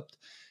developed.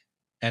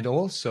 And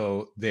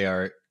also they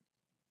are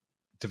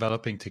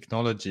developing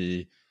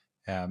technology,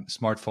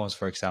 smartphones,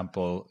 for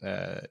example.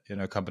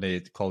 A company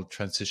called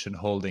Transition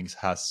Holdings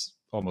has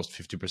almost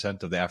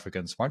 50% of the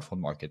African smartphone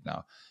market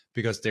now,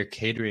 because they're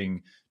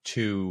catering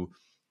to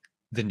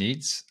the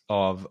needs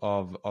of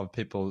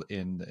people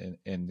in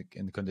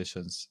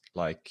conditions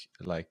like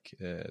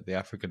the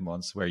African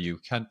ones, where you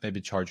can't maybe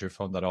charge your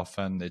phone that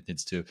often. It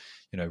needs to,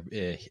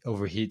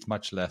 overheat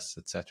much less,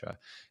 etc.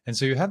 And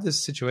so you have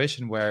this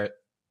situation where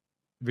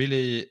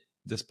really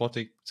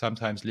despotic,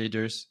 sometimes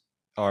leaders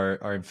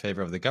are in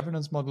favor of the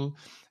governance model,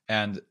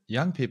 and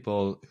young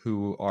people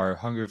who are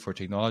hungry for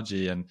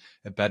technology and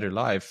a better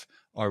life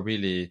are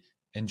really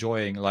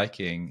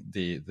liking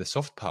the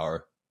soft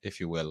power, if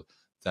you will,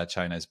 that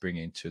China is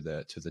bringing to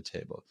the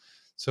table.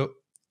 So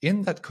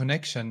in that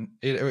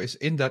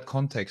in that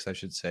context, I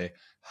should say,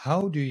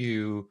 how do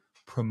you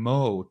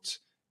promote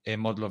a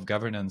model of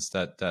governance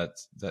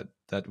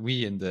that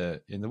we in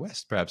the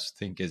West perhaps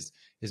think is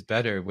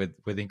better,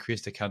 with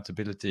increased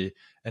accountability,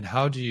 and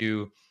how do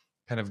you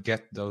kind of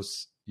get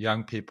those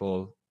young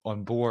people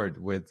on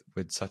board with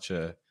such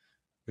a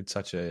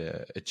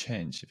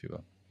change, if you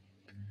will?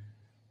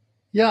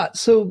 Yeah.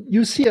 So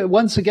you see,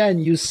 once again,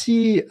 you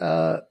see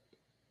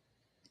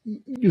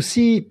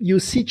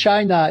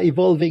China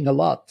evolving a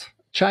lot.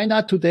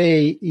 China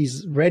today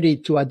is ready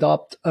to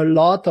adopt a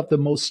lot of the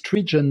most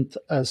stringent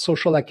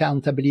social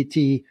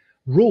accountability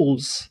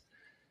rules,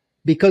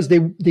 because they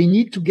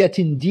need to get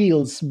in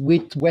deals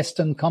with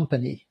Western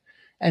company,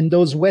 and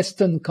those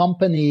Western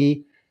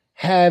company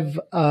have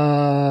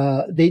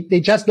they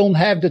just don't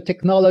have the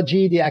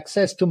technology, the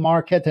access to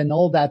market, and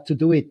all that to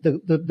do it.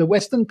 The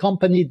Western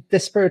company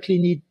desperately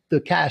need the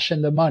cash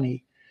and the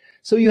money.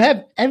 So you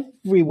have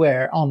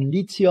everywhere, on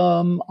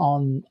lithium,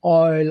 on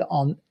oil,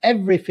 on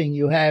everything,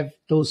 you have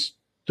those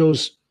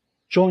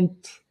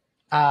joint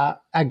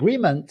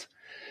agreement.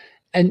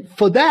 And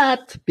for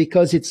that,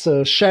 because it's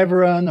a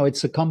Chevron or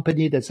it's a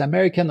company that's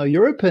American or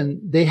European,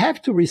 they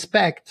have to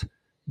respect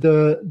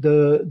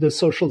the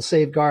social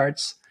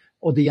safeguards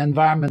or the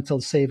environmental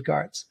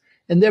safeguards.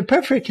 And they're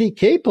perfectly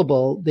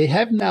capable. They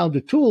have now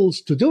the tools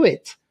to do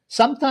it.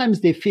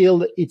 Sometimes they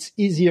feel it's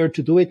easier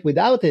to do it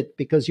without it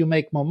because you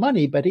make more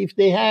money. But if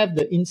they have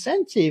the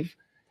incentive,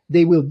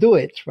 they will do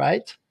it,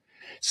 right?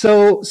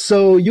 So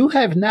you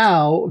have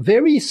now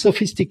very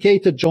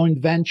sophisticated joint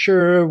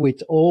venture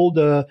with all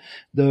the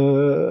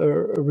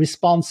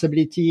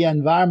responsibility,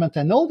 environment,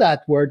 and all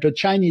that, where the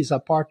Chinese are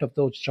part of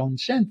those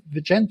joint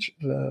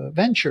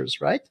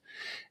ventures, right?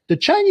 The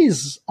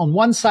Chinese, on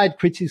one side,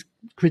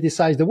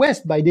 criticize the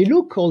West, but they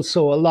look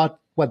also a lot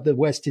what the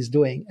West is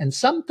doing. And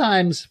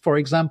sometimes, for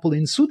example,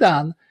 in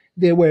Sudan,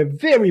 they were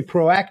very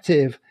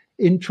proactive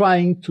in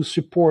trying to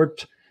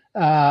support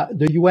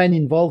the UN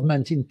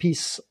involvement in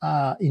peace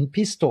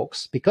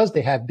talks because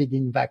they have big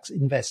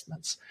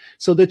investments.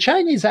 So the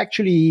Chinese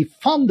actually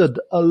funded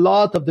a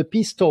lot of the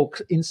peace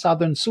talks in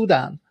southern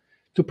Sudan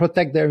to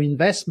protect their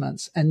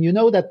investments. And you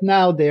know that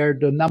now they're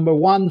the number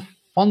one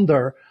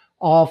funder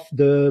of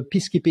the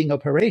peacekeeping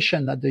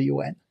operation at the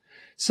UN.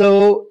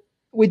 So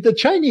with the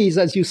Chinese,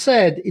 as you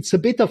said, it's a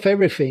bit of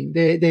everything.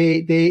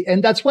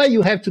 And that's why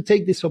you have to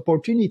take this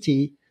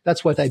opportunity.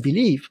 That's what I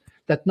believe,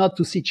 that not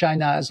to see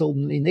China as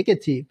only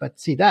negative, but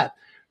see that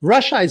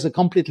Russia is a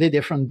completely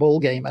different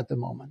ballgame at the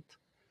moment.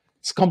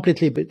 It's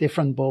completely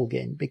different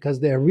ballgame because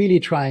they're really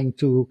trying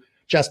to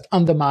just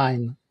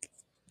undermine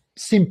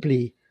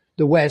simply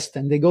the West,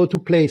 and they go to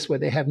a place where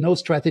they have no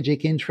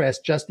strategic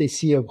interest, just they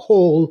see a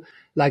hole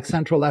like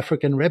Central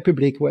African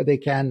Republic where they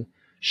can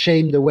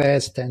shame the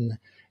West and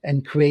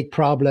create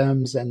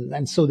problems.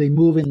 And so they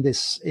move in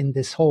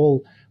this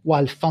hole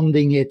while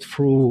funding it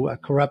through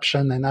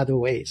corruption and other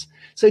ways.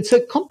 So it's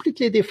a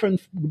completely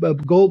different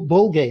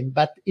ball game.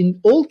 But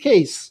in all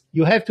cases,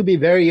 you have to be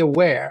very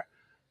aware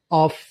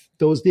of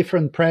those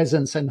different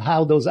presence and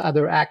how those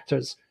other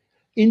actors.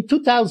 In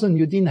 2000,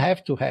 you didn't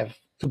have to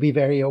be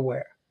very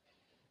aware.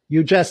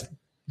 You just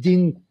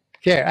didn't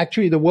care.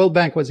 Actually, the World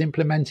Bank was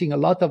implementing a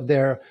lot of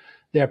their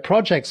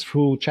projects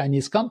through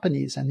Chinese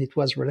companies, and it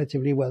was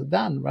relatively well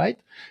done, right?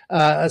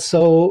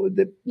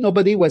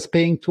 Nobody was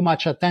paying too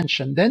much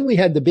attention. Then we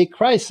had the big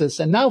crisis.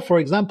 And now, for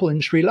example, in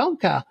Sri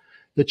Lanka,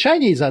 the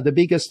Chinese are the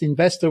biggest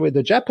investor with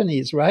the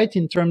Japanese, right?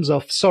 In terms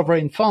of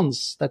sovereign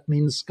funds, that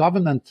means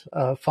government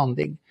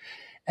funding.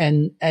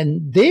 And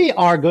they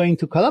are going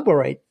to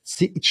collaborate,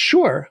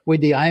 sure,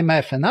 with the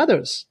IMF and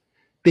others,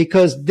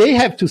 because they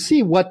have to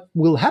see what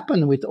will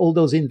happen with all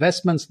those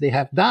investments they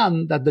have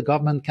done that the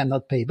government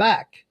cannot pay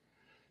back.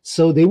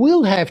 So they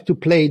will have to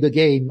play the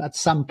game at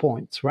some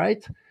point,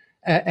 right?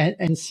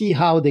 And see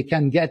how they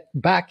can get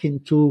back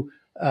into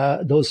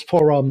those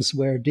forums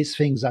where these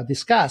things are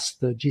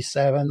discussed, the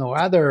G7 or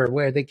other,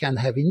 where they can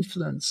have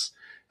influence,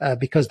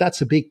 because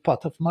that's a big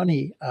pot of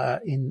money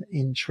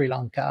in Sri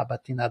Lanka,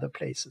 but in other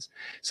places.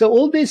 So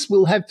all this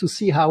we'll have to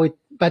see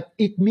but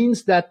it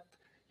means that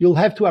you'll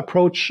have to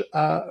approach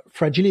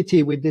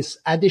fragility with this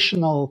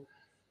additional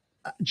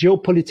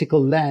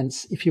geopolitical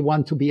lens if you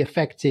want to be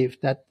effective,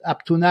 that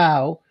up to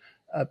now,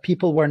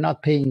 people were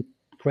not paying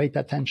great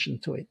attention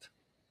to it.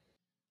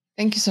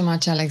 Thank you so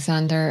much,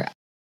 Alexander.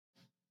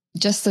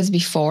 Just as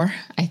before,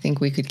 I think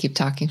we could keep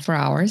talking for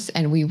hours,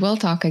 and we will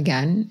talk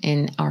again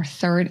in our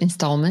third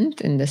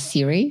installment in this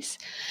series.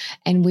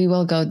 And we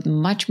will go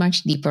much,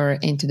 much deeper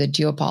into the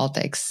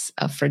geopolitics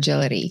of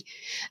fragility.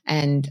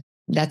 And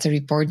that's a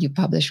report you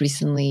published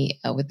recently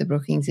with the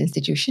Brookings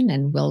Institution,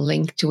 and we'll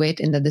link to it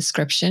in the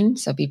description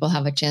so people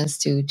have a chance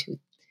to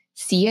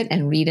see it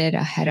and read it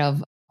ahead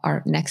of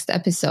our next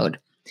episode.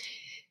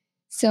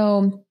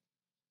 So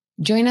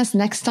join us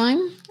next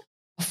time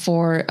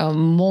for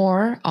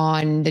more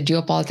on the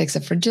geopolitics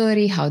of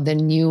fragility, how the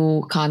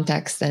new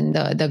context and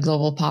the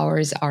global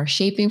powers are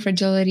shaping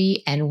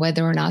fragility, and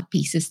whether or not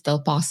peace is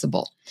still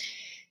possible.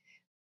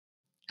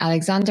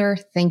 Alexander,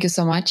 thank you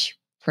so much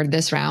for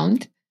this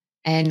round.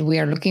 And we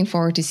are looking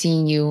forward to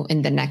seeing you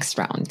in the next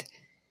round.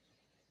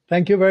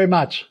 Thank you very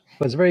much.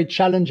 It was very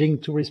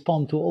challenging to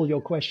respond to all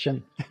your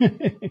questions.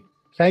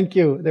 Thank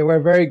you. They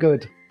were very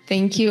good.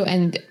 Thank you.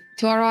 And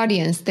to our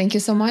audience, thank you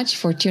so much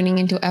for tuning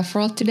into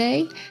F-World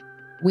today.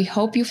 We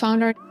hope you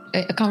found our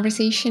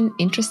conversation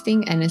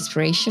interesting and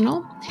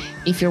inspirational.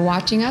 If you're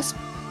watching us,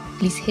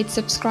 please hit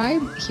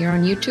subscribe here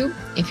on YouTube.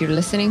 If you're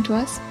listening to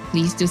us,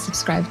 please do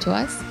subscribe to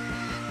us.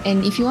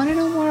 And if you want to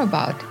know more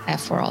about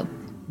F-World,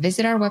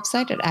 visit our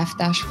website at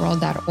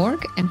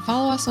f-world.org and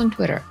follow us on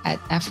Twitter at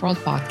F-World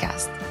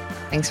Podcast.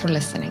 Thanks for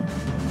listening.